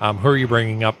 who are you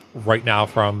bringing up right now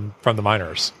from the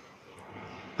minors?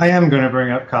 I am going to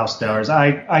bring up Kyle Stowers.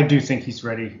 I do think he's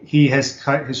ready. He has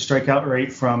cut his strikeout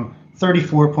rate from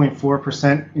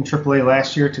 34.4% in AAA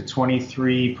last year to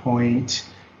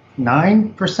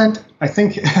 23.9%. I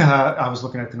think I was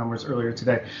looking at the numbers earlier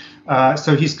today.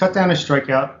 So he's cut down his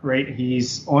strikeout rate.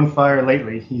 He's on fire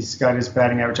lately. He's got his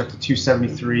batting average up to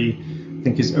 273. I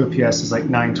think his OPS is like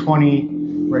 920,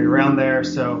 right around there.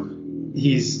 So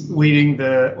he's leading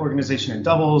the organization in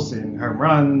doubles and home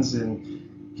runs,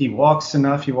 and he walks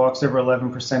enough. He walks over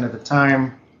 11% of the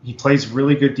time. He plays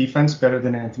really good defense, better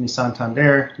than Anthony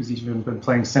Santander, who's even been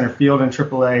playing center field in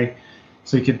AAA.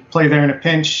 So he could play there in a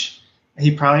pinch.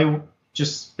 He probably,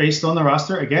 just based on the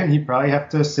roster, again, he'd probably have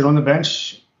to sit on the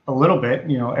bench a little bit,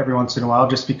 you know, every once in a while,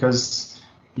 just because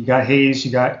you got Hayes,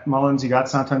 you got Mullins, you got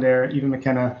Santander, even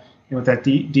McKenna. And with that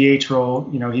DH role,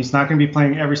 you know, he's not going to be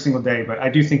playing every single day, but I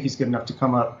do think he's good enough to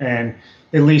come up and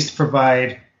at least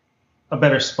provide a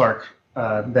better spark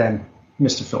than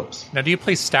Mr. Phillips. Now, do you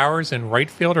play Stowers in right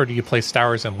field or do you play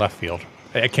Stowers in left field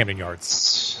at Camden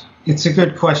Yards? It's a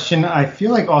good question. I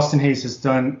feel like Austin Hayes has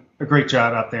done a great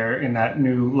job out there in that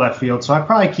new left field, so I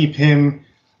probably keep him.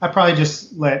 I probably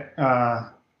just let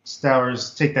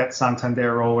Stowers take that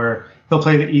Santander role where he'll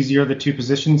play the easier of the two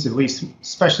positions, at least,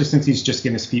 especially since he's just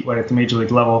getting his feet wet at the major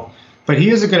league level. But he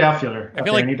is a good outfielder. I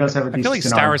feel like he does have a decent arm. I feel like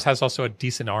Stowers has also a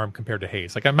decent arm compared to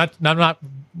Hayes. Like I'm not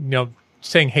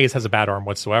saying Hayes has a bad arm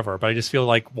whatsoever, but I just feel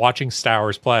like watching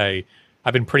Stowers play,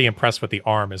 I've been pretty impressed with the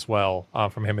arm as well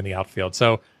from him in the outfield.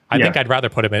 So I think I'd rather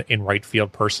put him in right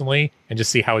field personally and just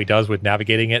see how he does with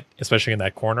navigating it, especially in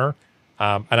that corner.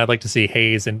 And I'd like to see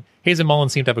Hayes and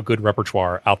Mullins seem to have a good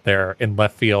repertoire out there in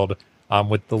left field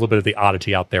with a little bit of the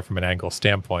oddity out there from an angle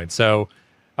standpoint. So,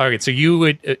 all right, so you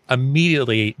would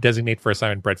immediately designate for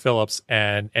assignment Brett Phillips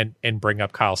and bring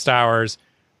up Kyle Stowers.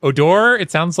 Odor,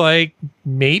 it sounds like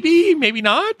maybe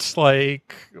not.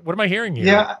 Like, what am I hearing here?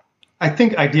 Yeah, I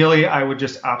think ideally I would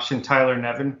just option Tyler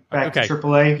Nevin back to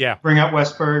AAA. Yeah. Bring out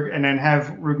Westberg and then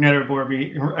have Rougned Odor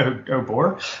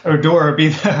be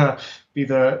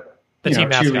the team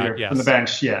mascot, yes, from the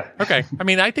bench. Yeah. Okay. I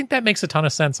mean, I think that makes a ton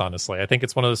of sense. Honestly, I think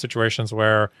it's one of those situations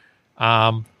where,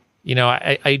 I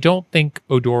don't think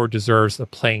Odor deserves the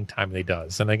playing time that he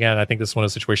does. And again, I think this is one of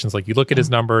those situations like you look at his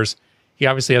numbers. He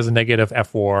obviously has a negative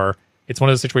F4. It's one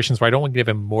of those situations where I don't want to give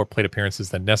him more plate appearances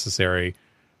than necessary.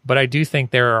 But I do think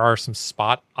there are some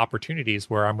spot opportunities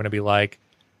where I'm going to be like,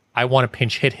 I want to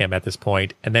pinch hit him at this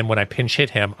point. And then when I pinch hit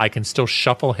him, I can still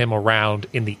shuffle him around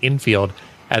in the infield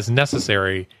as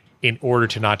necessary in order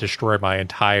to not destroy my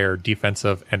entire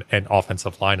defensive and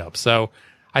offensive lineup. So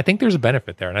I think there's a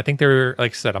benefit there. And I think like I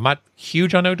said, I'm not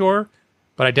huge on Odor,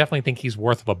 but I definitely think he's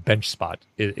worth of a bench spot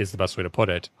is the best way to put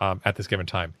it at this given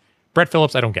time. Brett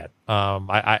Phillips, I don't get.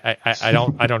 I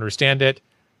don't understand it.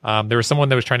 There was someone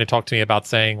that was trying to talk to me about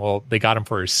saying, well, they got him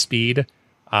for his speed.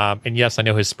 And yes, I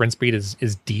know his sprint speed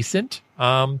is decent.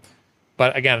 But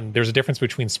again, there's a difference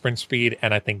between sprint speed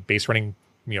and I think base running,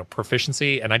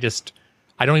 proficiency. And I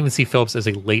don't even see Phillips as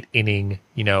a late inning,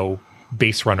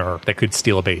 base runner that could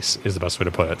steal a base is the best way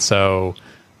to put it. So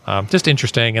just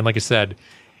interesting. And like I said,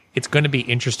 it's going to be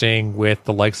interesting with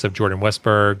the likes of Jordan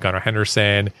Westberg, Gunnar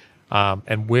Henderson,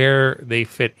 and where they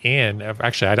fit in.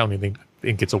 Actually, I don't even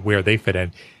think it's a where they fit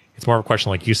in. It's more of a question,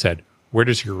 like you said, where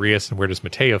does Urias and where does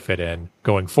Mateo fit in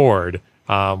going forward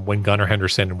when Gunnar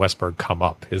Henderson and Westberg come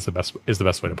up is the best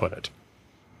way to put it.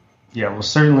 Yeah, will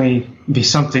certainly be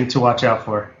something to watch out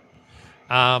for.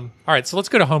 All right, so let's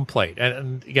go to home plate.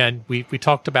 And again, we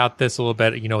talked about this a little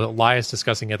bit. Elias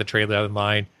discussing at the trade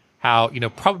deadline how,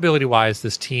 probability-wise,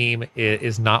 this team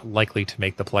is not likely to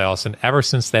make the playoffs. And ever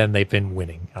since then, they've been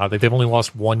winning. They've only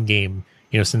lost one game,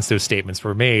 since those statements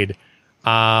were made.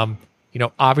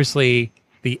 Obviously,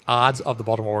 the odds of the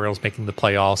Baltimore Orioles making the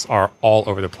playoffs are all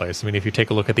over the place. I mean, if you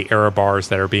take a look at the error bars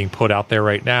that are being put out there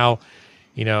right now,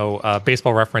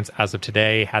 Baseball Reference as of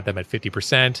today had them at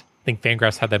 50%. I think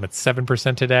Fangraphs had them at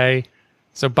 7% today.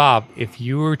 So, Bob, if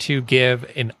you were to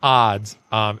give an odds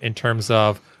in terms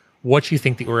of what you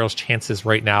think the Orioles' chances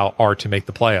right now are to make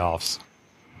the playoffs,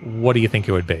 what do you think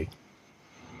it would be?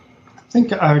 I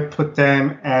think I would put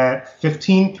them at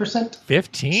 15%.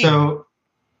 15? So,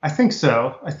 I think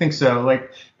so. I think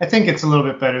it's a little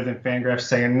bit better than Fangraphs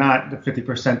saying, not the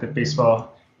 50% that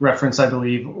Baseball Reference, I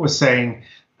believe, was saying.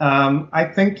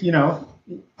 I think,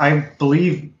 I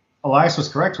believe Elias was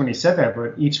correct when he said that,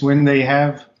 but each win they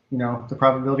have, the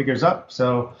probability goes up.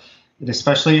 So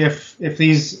especially if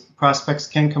these prospects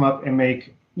can come up and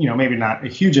make, maybe not a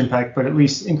huge impact, but at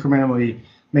least incrementally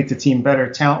make the team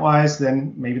better talent-wise,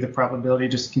 then maybe the probability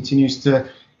just continues to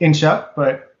inch up.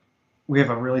 But we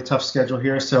have a really tough schedule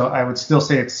here, so I would still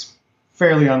say it's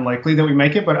fairly unlikely that we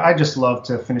make it, but I just love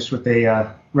to finish with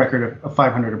a record of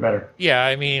 500 or better. Yeah,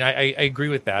 I mean, I agree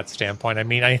with that standpoint. I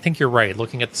mean, I think you're right.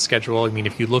 Looking at the schedule, I mean,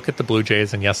 if you look at the Blue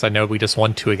Jays, and yes, I know we just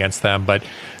won 2 against them, but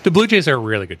the Blue Jays are a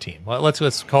really good team.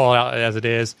 Let's call it out as it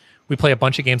is. We play a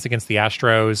bunch of games against the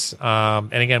Astros,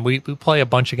 and again, we play a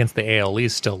bunch against the AL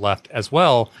East still left as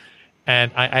well.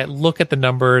 And I look at the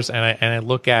numbers, and I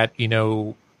look at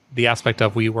the aspect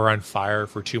of we were on fire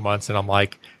for 2 months, and I'm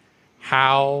like,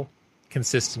 how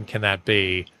consistent can that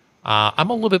be? I'm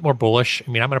a little bit more bullish.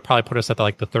 I mean, I'm going to probably put us at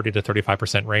the 30 to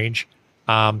 35% range.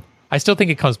 I still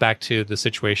think it comes back to the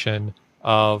situation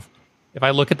of, if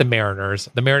I look at the Mariners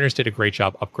did a great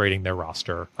job upgrading their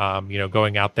roster.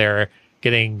 Going out there,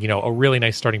 getting, a really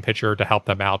nice starting pitcher to help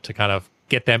them out to kind of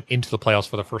get them into the playoffs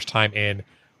for the first time in,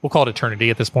 we'll call it eternity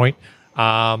at this point.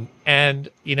 I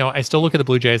still look at the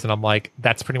Blue Jays and I'm like,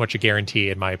 that's pretty much a guarantee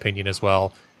in my opinion as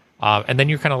well. And then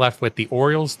you're kind of left with the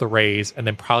Orioles, the Rays, and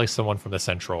then probably someone from the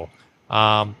Central.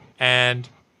 And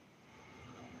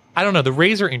I don't know. The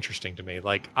Rays are interesting to me.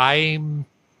 I'm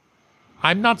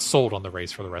not sold on the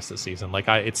Rays for the rest of the season.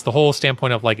 It's the whole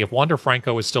standpoint of if Wander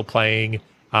Franco was still playing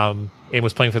and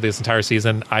was playing for this entire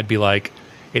season, I'd be like,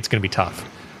 it's going to be tough.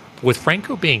 With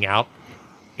Franco being out,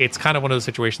 it's kind of one of those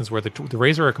situations where the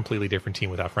Rays are a completely different team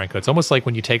without Franco. It's almost like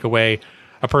when you take away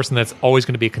a person that's always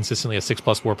going to be consistently a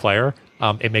 6+ WAR player,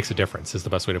 it makes a difference, is the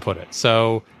best way to put it.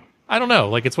 So I don't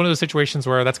know. It's one of those situations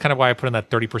where that's kind of why I put in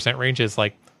that 30% range is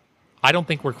I don't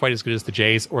think we're quite as good as the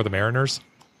Jays or the Mariners,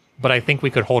 but I think we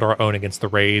could hold our own against the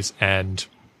Rays and,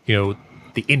 the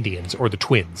Indians or the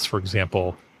Twins, for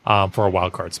example, for a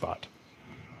wild card spot.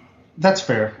 That's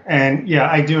fair. And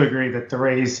yeah, I do agree that the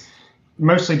Rays,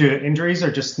 mostly due to injuries,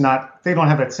 are just they don't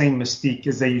have that same mystique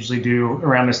as they usually do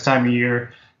around this time of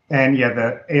year. And yeah,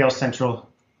 the AL Central,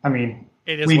 I mean,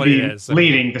 it is we'd be it is.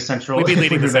 Leading the Central. We'd be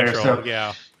leading the Central, so.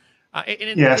 Yeah.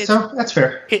 So that's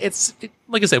fair.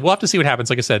 Like I said, we'll have to see what happens.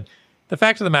 Like I said, the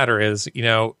fact of the matter is,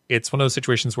 it's one of those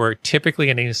situations where typically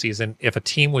in any season, if a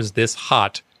team was this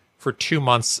hot for 2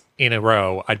 months in a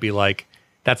row, I'd be like,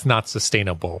 that's not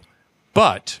sustainable.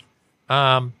 But,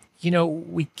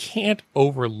 we can't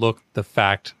overlook the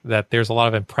fact that there's a lot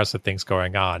of impressive things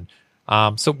going on.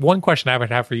 So one question I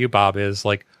would have for you, Bob, is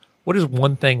what is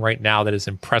one thing right now that is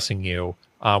impressing you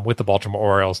with the Baltimore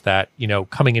Orioles that,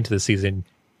 coming into the season,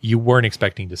 you weren't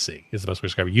expecting to see, is the best way to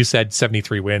describe it. You said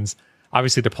 73 wins.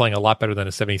 Obviously, they're playing a lot better than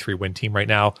a 73-win team right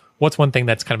now. What's one thing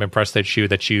that's kind of impressed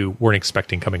that you weren't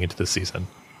expecting coming into the season?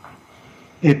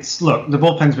 Look, the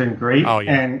bullpen's been great. Oh,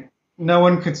 yeah. And no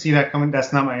one could see that coming.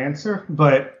 That's not my answer,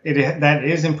 but that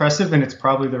is impressive, and it's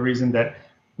probably the reason that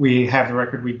we have the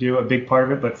record we do, a big part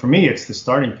of it. But for me, it's the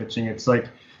starting pitching. It's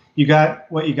you got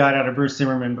what you got out of Bruce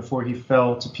Zimmerman before he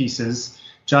fell to pieces.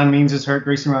 John Means is hurt.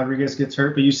 Grayson Rodriguez gets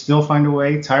hurt, but you still find a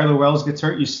way. Tyler Wells gets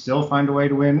hurt. You still find a way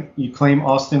to win. You claim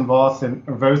Austin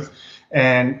Voth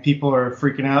and people are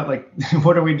freaking out.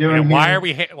 What are we doing? Why are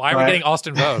we getting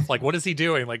Austin Voth? What is he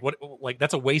doing?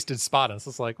 That's a wasted spot. And it's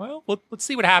just well, let's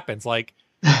see what happens.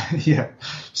 Yeah,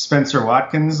 Spencer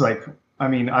Watkins. I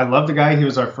mean, I love the guy. He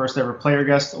was our first ever player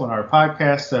guest on our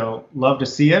podcast, so love to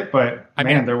see it. But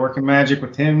they're working magic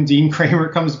with him. Dean Kramer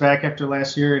comes back after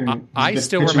last year, and I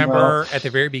still remember at the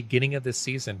very beginning of this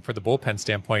season, for the bullpen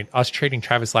standpoint, us trading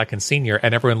Travis Latkins Sr.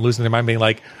 and everyone losing their mind, being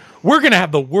like, "We're going to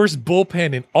have the worst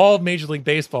bullpen in all of Major League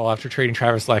Baseball after trading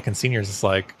Travis Latkins Sr." It's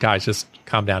like, guys, just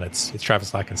calm down. It's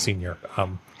Travis Latkins Sr.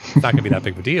 It's not going to be that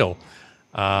big of a deal.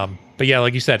 But yeah,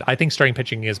 like you said, I think starting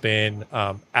pitching has been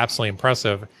absolutely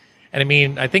impressive. And I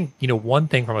mean, I think, one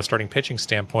thing from a starting pitching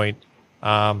standpoint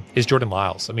is Jordan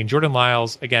Lyles. I mean, Jordan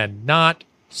Lyles, again, not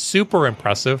super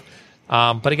impressive,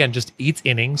 but again, just eats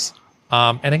innings.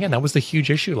 And again, that was the huge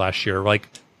issue last year. Like,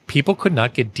 people could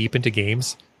not get deep into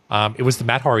games. It was the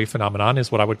Matt Harvey phenomenon,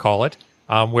 is what I would call it,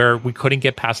 where we couldn't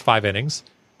get past 5 innings.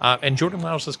 And Jordan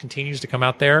Lyles just continues to come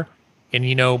out there and,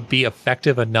 be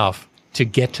effective enough to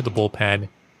get to the bullpen,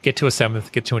 get to a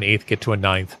 7th, get to an 8th, get to a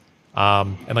 9th.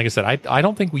 And like I said, I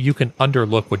don't think you can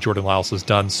underlook what Jordan Lyles has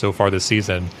done so far this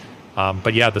season.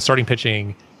 But yeah, the starting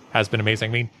pitching has been amazing.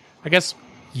 I mean, I guess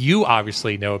you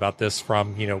obviously know about this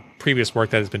from, previous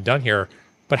work that has been done here,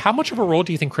 but how much of a role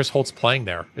do you think Chris Holt's playing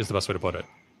there is the best way to put it?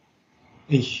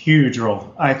 A huge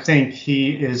role. I think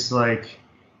he is like,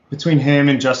 between him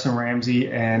and Justin Ramsey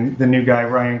and the new guy,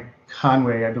 Ryan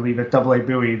Conway, I believe, at AA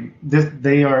Bowie,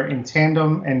 they are in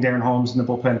tandem, and Darren Holmes in the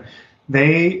bullpen.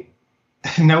 They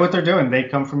know what they're doing. They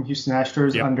come from Houston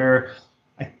Astros under,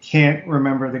 I can't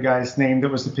remember the guy's name that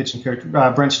was the pitching coach,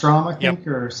 Brent Strom, I think,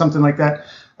 or something like that.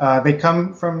 They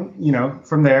come from,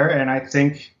 from there. And I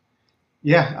think,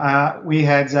 we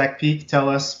had Zach Peak tell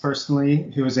us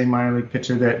personally, who was a minor league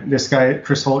pitcher, that this guy,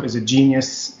 Chris Holt, is a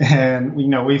genius. And,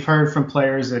 we've heard from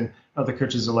players and other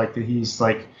coaches alike that he's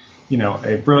like,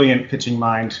 a brilliant pitching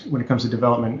mind when it comes to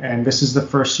development. And this is the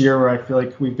first year where I feel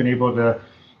like we've been able to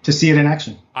see it in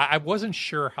action. I wasn't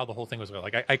sure how the whole thing was going.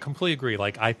 Like, I completely agree.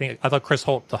 Like, I thought Chris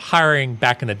Holt, the hiring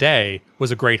back in the day,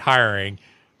 was a great hiring,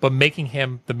 but making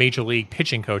him the major league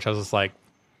pitching coach, I was just like,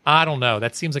 I don't know.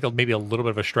 That seems like maybe a little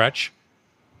bit of a stretch,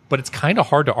 but it's kind of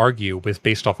hard to argue with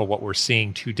based off of what we're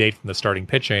seeing to date from the starting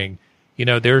pitching.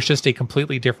 There's just a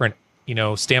completely different,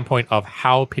 standpoint of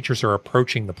how pitchers are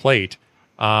approaching the plate,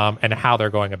 and how they're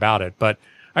going about it. But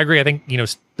I agree. I think,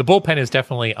 the bullpen is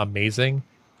definitely amazing.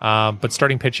 But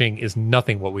starting pitching is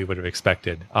nothing what we would have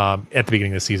expected at the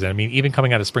beginning of the season. I mean, even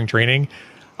coming out of spring training,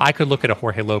 I could look at a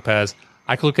Jorge Lopez,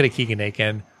 I could look at a Keegan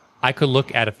Aiken, I could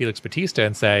look at a Felix Bautista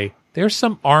and say, there's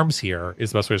some arms here,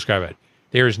 is the best way to describe it.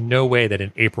 There is no way that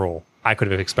in April I could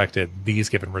have expected these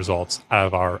given results out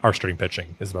of our starting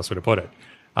pitching, is the best way to put it.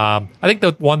 I think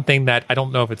the one thing that I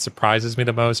don't know if it surprises me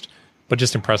the most, but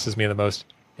just impresses me the most,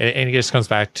 and it just comes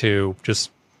back to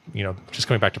just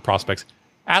coming back to prospects.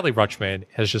 Adley Rutschman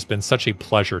has just been such a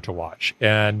pleasure to watch.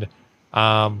 And,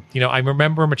 I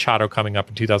remember Machado coming up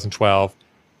in 2012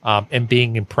 and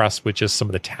being impressed with just some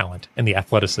of the talent and the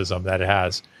athleticism that it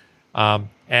has.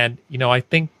 And, I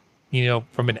think,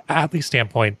 from an Adley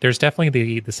standpoint, there's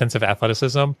definitely the sense of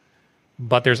athleticism,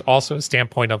 but there's also a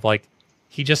standpoint of like,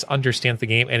 he just understands the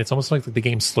game, and it's almost like the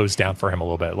game slows down for him a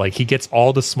little bit. Like, he gets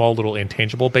all the small little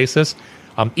intangible basis,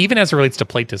 even as it relates to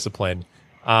plate discipline.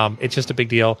 It's just a big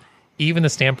deal. Even the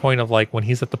standpoint of like when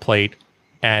he's at the plate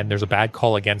and there's a bad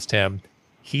call against him,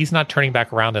 he's not turning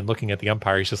back around and looking at the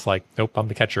umpire. He's just like, nope, I'm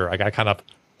the catcher. I got to kind of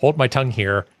hold my tongue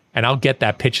here, and I'll get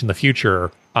that pitch in the future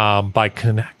by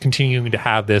continuing to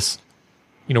have this,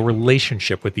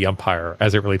 relationship with the umpire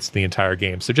as it relates to the entire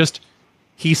game. So just,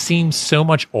 he seems so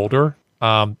much older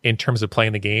in terms of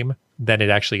playing the game than it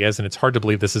actually is. And it's hard to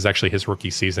believe this is actually his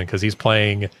rookie season, because he's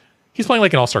playing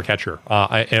like an all-star catcher,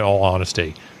 in all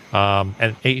honesty.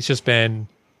 And it's just been,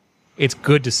 it's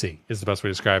good to see, is the best way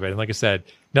to describe it. And like I said,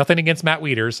 nothing against Matt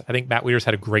Wieters. I think Matt Wieters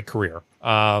had a great career.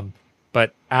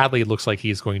 But Adley looks like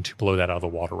he's going to blow that out of the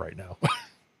water right now.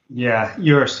 Yeah,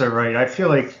 you're so right. I feel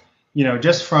like,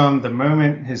 just from the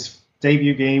moment his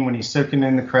debut game, when he's soaking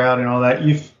in the crowd and all that,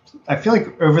 I feel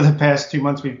like over the past 2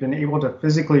 months, we've been able to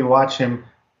physically watch him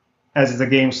as the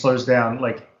game slows down.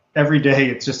 Like, every day,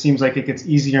 it just seems like it gets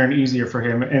easier and easier for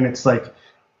him. And it's like,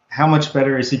 how much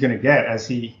better is he going to get as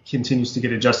he continues to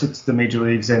get adjusted to the major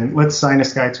leagues? And let's sign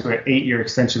this guy to an 8-year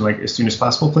extension, like, as soon as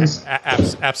possible, please.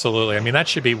 Absolutely. I mean, that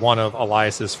should be one of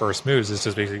Elias's first moves, is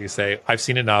just basically say, I've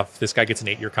seen enough. This guy gets an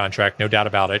 8-year contract, no doubt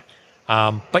about it.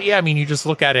 But yeah, I mean, you just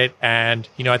look at it, and,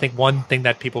 I think one thing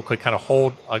that people could kind of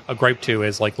hold a gripe to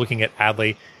is like looking at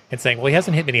Adley and saying, well, he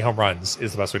hasn't hit many home runs,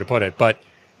 is the best way to put it. But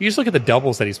you just look at the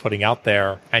doubles that he's putting out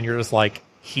there, and you're just like,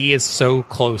 he is so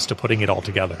close to putting it all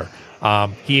together.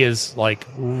 He is like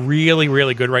really,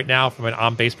 really good right now from an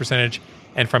on-base percentage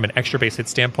and from an extra base hit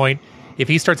standpoint. If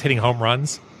he starts hitting home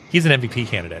runs, he's an MVP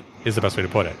candidate, is the best way to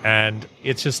put it. And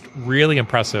it's just really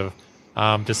impressive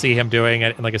to see him doing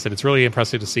it. And like I said, it's really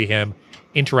impressive to see him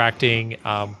interacting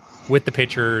with the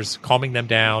pitchers, calming them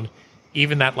down.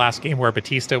 Even that last game where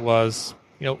Batista was,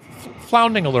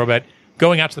 floundering a little bit,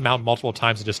 going out to the mound multiple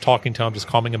times and just talking to him, just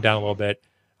calming him down a little bit.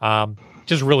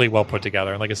 Just really well put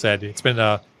together. And like I said, it's been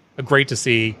a great to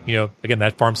see, again,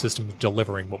 that farm system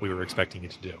delivering what we were expecting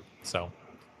it to do. So,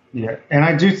 yeah, and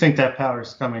I do think that power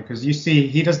is coming because you see,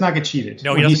 he does not get cheated.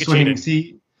 No, he doesn't get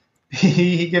cheated.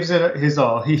 He gives it his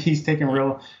all. He's taking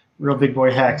real big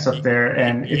boy hacks up there,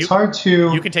 and it's hard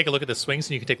to. You can take a look at the swings,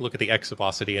 and you can take a look at the exit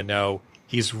velocity, and know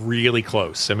he's really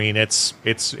close. I mean, it's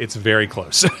very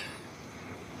close.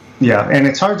 Yeah, and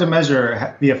it's hard to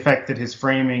measure the effect that his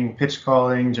framing, pitch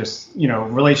calling, just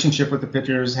relationship with the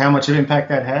pitchers, how much of impact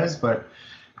that has, but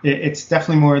it's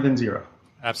definitely more than zero.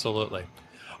 Absolutely.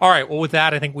 All right. Well, with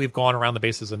that, I think we've gone around the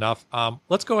bases enough.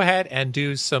 Let's go ahead and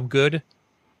do some good,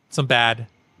 some bad,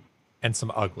 and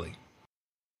some ugly.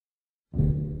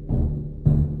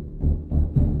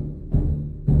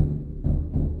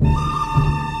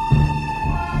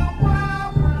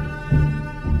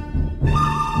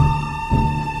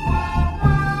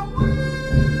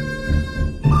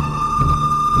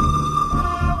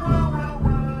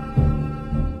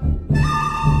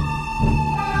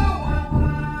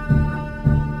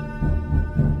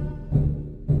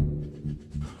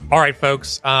 All right,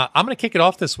 folks, I'm going to kick it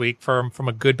off this week from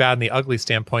a good, bad, and the ugly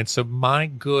standpoint. So my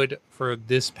good for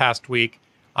this past week,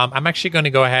 I'm actually going to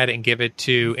go ahead and give it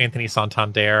to Anthony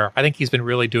Santander. I think he's been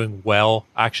really doing well,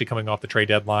 actually coming off the trade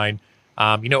deadline.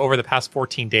 Over the past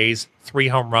 14 days, 3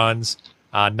 home runs,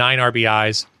 9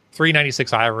 RBIs,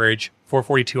 396 average,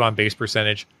 442 on base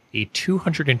percentage, a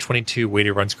 222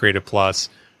 weighted runs created plus.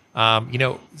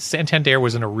 Santander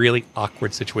was in a really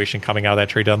awkward situation coming out of that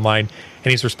trade deadline,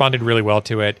 and he's responded really well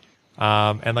to it.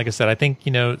 And like I said, I think,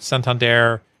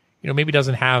 Santander, maybe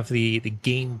doesn't have the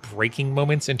game breaking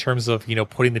moments in terms of,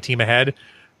 putting the team ahead,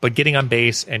 but getting on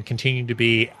base and continuing to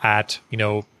be at,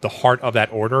 the heart of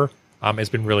that order, has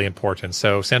been really important.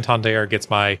 So Santander gets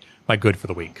my good for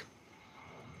the week.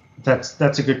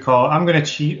 That's a good call. I'm going to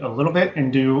cheat a little bit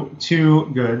and do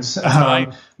 2 goods.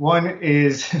 One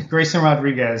is Grayson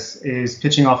Rodriguez is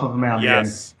pitching off of a mound again.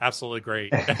 Yes, absolutely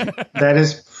great. That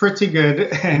is pretty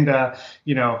good. And,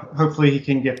 hopefully he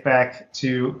can get back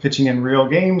to pitching in real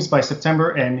games by September.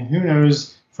 And who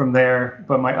knows from there.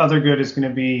 But my other good is going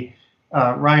to be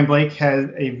Ryan Blake has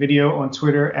a video on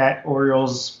Twitter at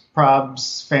Orioles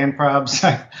fan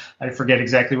probs. I forget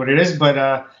exactly what it is,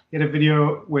 but he had a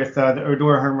video with the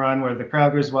Odor home run where the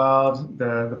crowd goes wild,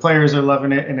 the players are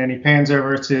loving it, and then he pans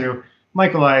over to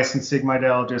Michael Elias and Sig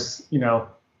Mejdal just,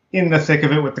 in the thick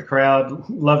of it with the crowd,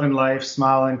 loving life,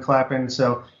 smiling, clapping.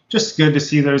 So just good to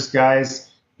see those guys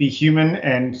be human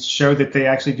and show that they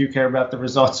actually do care about the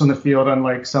results on the field,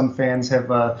 unlike some fans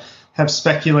have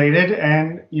speculated.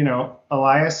 And,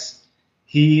 Elias,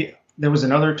 there was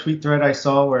another tweet thread I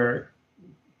saw where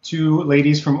 2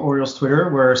 ladies from Orioles Twitter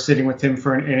were sitting with him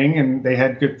for an inning, and they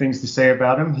had good things to say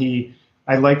about him.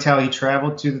 I liked how he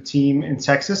traveled to the team in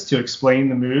Texas to explain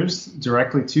the moves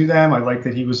directly to them. I liked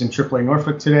that he was in AAA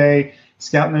Norfolk today,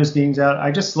 scouting those games out. I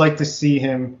just like to see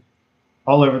him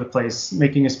all over the place,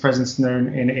 making his presence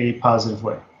known in a positive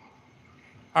way.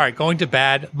 All right, going to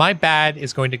bad. My bad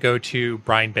is going to go to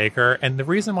Brian Baker. And the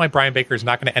reason why Brian Baker is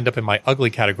not going to end up in my ugly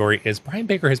category is Brian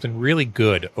Baker has been really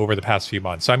good over the past few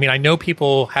months. So, I know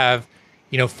people have,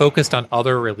 focused on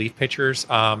other relief pitchers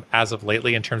as of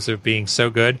lately in terms of being so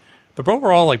good. But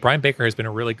overall, Brian Baker has been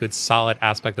a really good, solid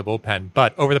aspect of the bullpen.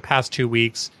 But over the past 2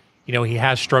 weeks, he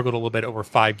has struggled a little bit over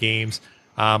 5 games,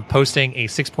 posting a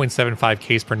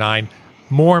 6.75 Ks per 9.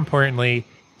 More importantly,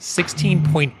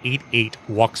 16.88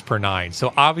 walks per 9.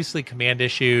 So obviously command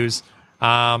issues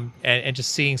and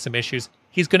just seeing some issues.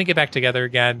 He's going to get back together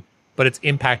again, but it's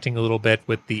impacting a little bit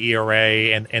with the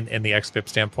ERA and the xFIP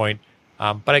standpoint.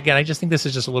 But again, I just think this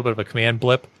is just a little bit of a command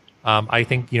blip. I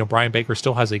think, Brian Baker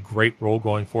still has a great role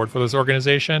going forward for this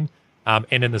organization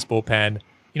and in this bullpen.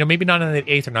 Maybe not in the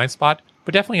 8th or 9th spot,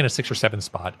 but definitely in a 6th or 7th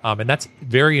spot. And that's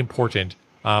very important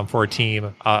for a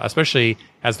team, especially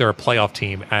as they're a playoff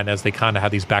team and as they kind of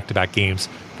have these back-to-back games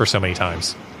for so many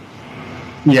times.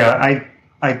 Yeah,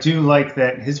 I do like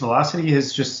that his velocity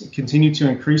has just continued to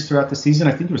increase throughout the season.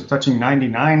 I think he was touching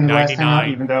 99 the last time out,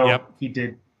 even though he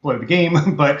did blow the game.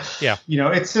 But,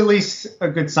 it's at least a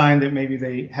good sign that maybe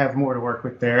they have more to work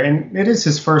with there. And it is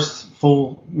his first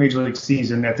full Major League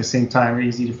season at the same time.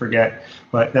 Easy to forget,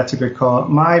 but that's a good call.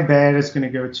 My bad is going to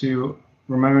go to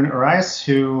Ramon Arias,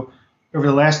 who over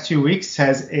the last 2 weeks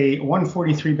has a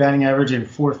 143 batting average and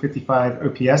 455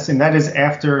 OPS, and that is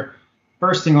after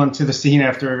bursting onto the scene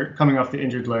after coming off the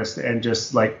injured list and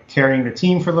just like carrying the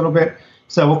team for a little bit.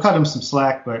 So we'll cut him some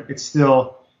slack, but it's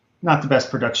still not the best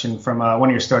production from one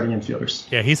of your starting infielders.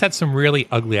 Yeah, he's had some really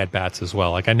ugly at-bats as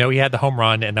well. Like, I know he had the home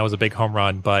run, and that was a big home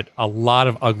run, but a lot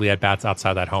of ugly at-bats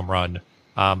outside that home run.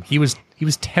 He was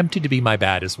tempted to be my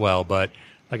bad as well, but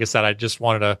like I said, I just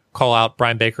wanted to call out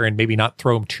Brian Baker and maybe not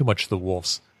throw him too much to the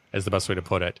wolves, is the best way to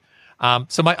put it.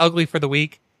 So my ugly for the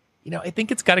week, I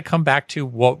think it's got to come back to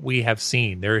what we have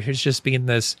seen. There has just been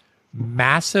this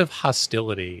massive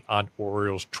hostility on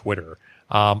Orioles Twitter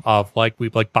of like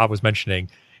Bob was mentioning.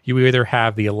 You either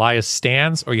have the Elias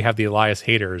stans or you have the Elias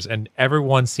haters, and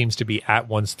everyone seems to be at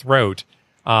one's throat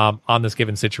on this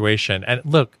given situation. And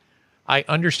look, I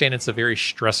understand it's a very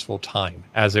stressful time,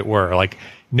 as it were. Like,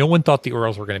 no one thought the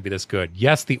Orioles were going to be this good.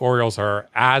 Yes, the Orioles are,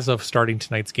 as of starting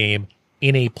tonight's game,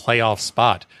 in a playoff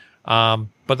spot.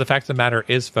 But the fact of the matter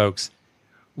is, folks,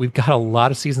 we've got a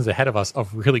lot of seasons ahead of us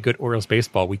of really good Orioles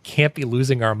baseball. We can't be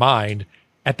losing our mind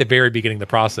at the very beginning of the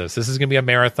process. This is going to be a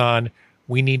marathon.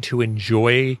 We need to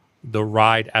enjoy the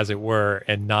ride, as it were,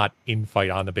 and not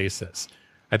infight on the basis.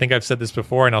 I think I've said this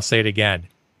before, and I'll say it again.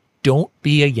 Don't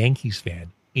be a Yankees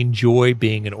fan. Enjoy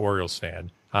being an Orioles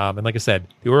fan. And like I said,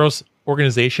 the Orioles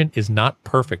organization is not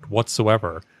perfect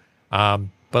whatsoever. But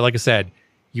like I said,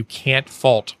 you can't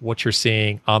fault what you're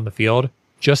seeing on the field.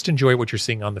 Just enjoy what you're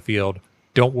seeing on the field.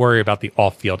 Don't worry about the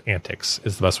off-field antics,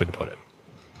 is the best way to put it.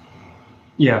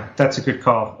 Yeah, that's a good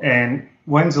call. And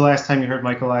when's the last time you heard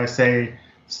Michael Elias say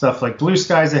stuff like blue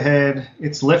skies ahead,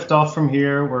 it's liftoff from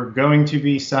here, we're going to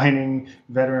be signing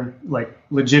veteran, like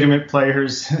legitimate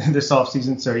players this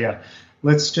offseason. So yeah,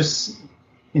 let's just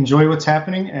enjoy what's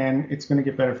happening, and it's going to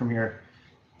get better from here.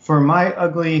 For my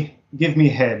ugly, give me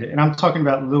Head, and I'm talking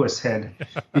about Lewis Head,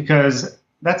 because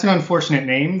that's an unfortunate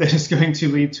name that is going to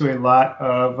lead to a lot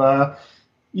of,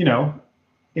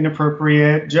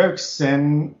 inappropriate jokes,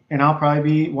 and I'll probably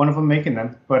be one of them making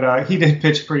them. But he did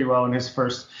pitch pretty well in his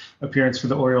first appearance for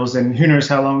the Orioles, and who knows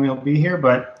how long he'll be here.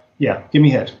 But yeah, give me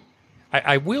Head.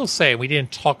 I will say, we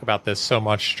didn't talk about this so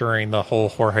much during the whole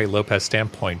Jorge Lopez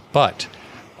standpoint, but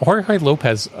Jorge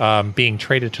Lopez being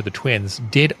traded to the Twins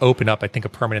did open up, I think, a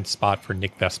permanent spot for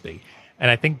Nick Vespi. And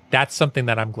I think that's something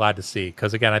that I'm glad to see,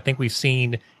 because, again, I think we've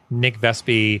seen Nick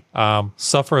Vespi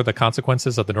suffer the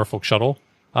consequences of the Norfolk Shuttle,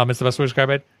 is the best way to describe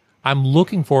it. I'm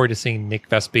looking forward to seeing Nick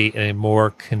Vespi in a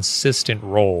more consistent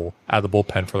role out of the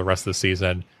bullpen for the rest of the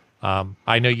season.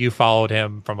 I know you followed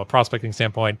him from a prospecting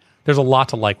standpoint. There's a lot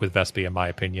to like with Vespi, in my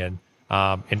opinion,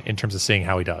 in terms of seeing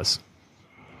how he does.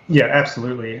 Yeah,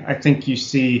 absolutely. I think you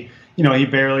see, he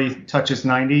barely touches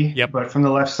 90, but from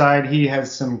the left side, he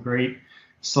has some great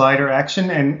slider action,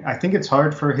 and I think it's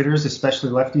hard for hitters, especially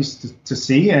lefties, to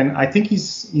see. And I think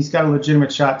he's got a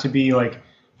legitimate shot to be like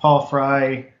Paul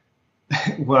Fry,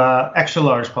 extra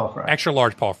large Paul Fry. Extra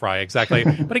large Paul Fry, exactly.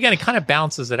 But again, it kind of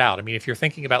balances it out. I mean, if you're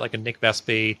thinking about like a Nick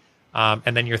Vespi,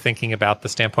 and then you're thinking about the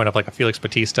standpoint of like a Felix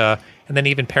Bautista, and then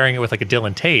even pairing it with like a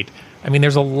Dylan Tate, I mean,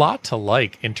 there's a lot to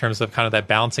like in terms of kind of that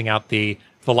balancing out the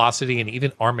velocity and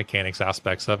even arm mechanics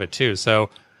aspects of it too. So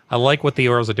I like what the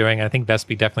Orioles are doing. I think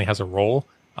Vespi definitely has a role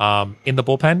in the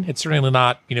bullpen. It's certainly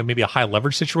not, maybe a high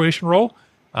leverage situation role,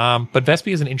 but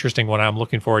Vespi is an interesting one. I'm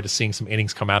looking forward to seeing some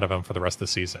innings come out of him for the rest of the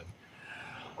season.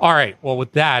 All right. Well,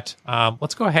 with that,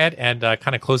 let's go ahead and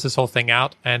kind of close this whole thing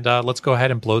out, and let's go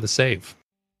ahead and blow the save.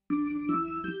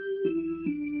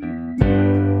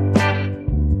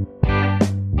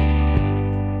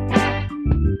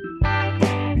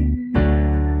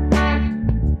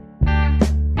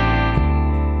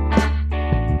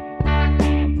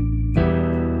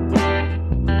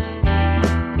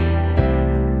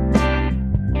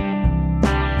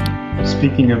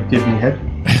 Speaking of Give Me Head.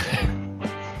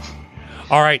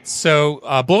 All right,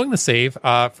 so blowing the save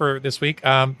for this week.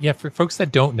 For folks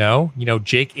that don't know,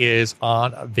 Jake is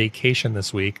on vacation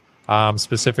this week,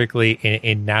 specifically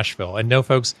in Nashville. And no,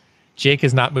 folks, Jake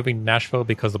is not moving to Nashville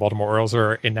because the Baltimore Orioles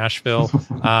are in Nashville.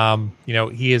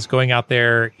 He is going out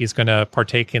there. He's going to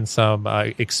partake in some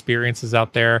experiences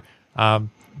out there.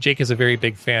 Jake is a very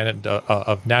big fan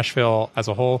of Nashville as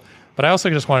a whole. But I also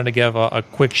just wanted to give a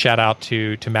quick shout out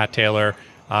to Matt Taylor.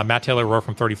 Matt Taylor, Roar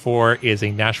from 34, is a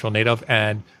Nashville native.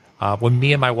 And when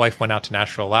me and my wife went out to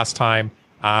Nashville last time,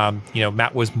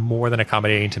 Matt was more than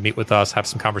accommodating to meet with us, have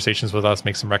some conversations with us,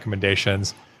 make some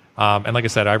recommendations. And like I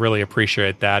said, I really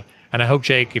appreciate that. And I hope,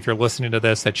 Jake, if you're listening to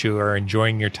this, that you are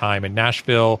enjoying your time in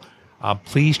Nashville.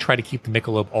 Please try to keep the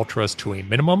Michelob Ultras to a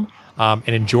minimum and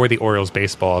enjoy the Orioles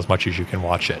baseball as much as you can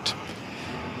watch it.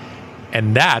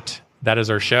 And that is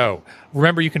our show.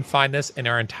 Remember, you can find this in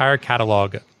our entire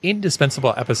catalog of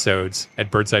indispensable episodes at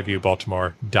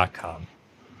birdseyeviewbaltimore.com.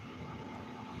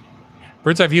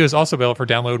 Bird's Eye View is also available for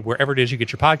download wherever it is you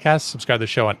get your podcasts. Subscribe to the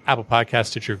show on Apple Podcasts,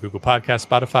 Stitcher, Google Podcasts,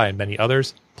 Spotify, and many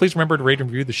others. Please remember to rate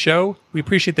and review the show. We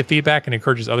appreciate the feedback and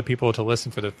encourages other people to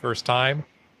listen for the first time.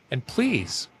 And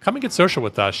please come and get social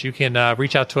with us. You can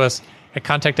reach out to us at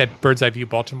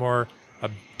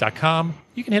contact@birdseyeviewbaltimore.com.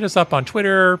 You can hit us up on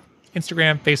Twitter,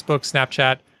 Instagram, Facebook,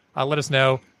 Snapchat. Let us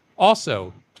know.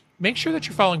 Also, make sure that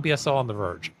you're following BSL on The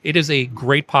Verge. It is a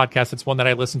great podcast. It's one that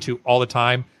I listen to all the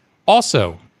time.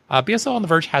 Also, BSL on The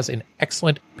Verge has an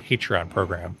excellent Patreon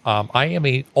program. I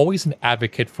am always an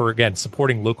advocate for, again,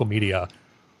 supporting local media.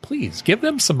 Please give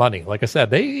them some money. Like I said,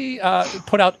 they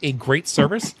put out a great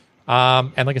service.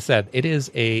 And like I said, it is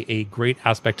a great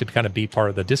aspect to kind of be part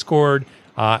of the Discord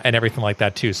and everything like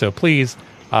that too. So please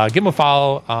give them a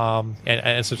follow and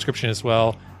a subscription as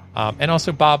well. And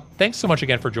also, Bob, thanks so much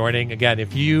again for joining. Again,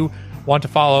 if you want to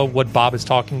follow what Bob is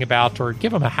talking about or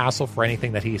give him a hassle for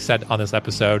anything that he said on this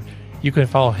episode, you can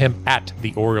follow him at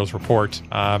The Orioles Report.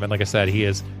 And like I said, he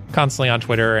is constantly on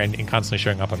Twitter and constantly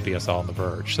showing up on BSL on The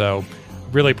Verge. So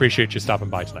really appreciate you stopping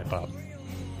by tonight, Bob.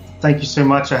 Thank you so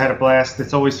much. I had a blast.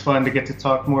 It's always fun to get to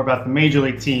talk more about the Major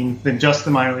League team than just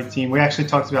the minor league team. We actually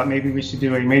talked about maybe we should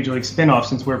do a Major League spinoff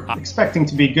since we're expecting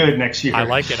to be good next year. I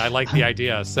like it. I like the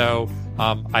idea. So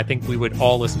I think we would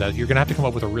all listen to it. You're going to have to come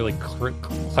up with a really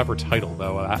clever title,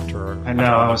 though, after. I know.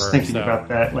 I was thinking about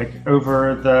that. Like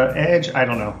Over the Edge? I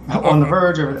don't know. On the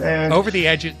Verge, Over the Edge. Over the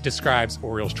Edge, it describes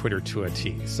Orioles Twitter to a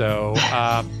T. So,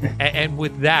 and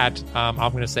with that, I'm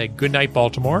going to say good night,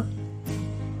 Baltimore.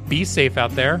 Be safe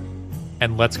out there.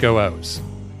 And let's go O's.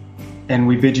 And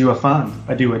we bid you a fond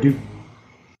adieu, adieu.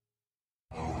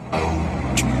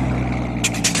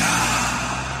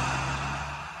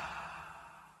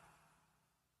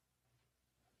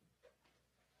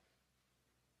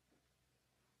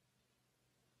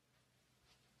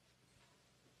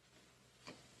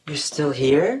 You're still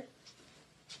here?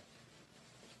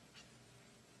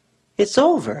 It's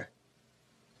over.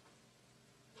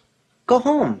 Go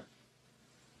home.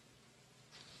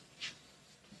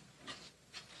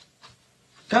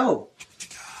 Go.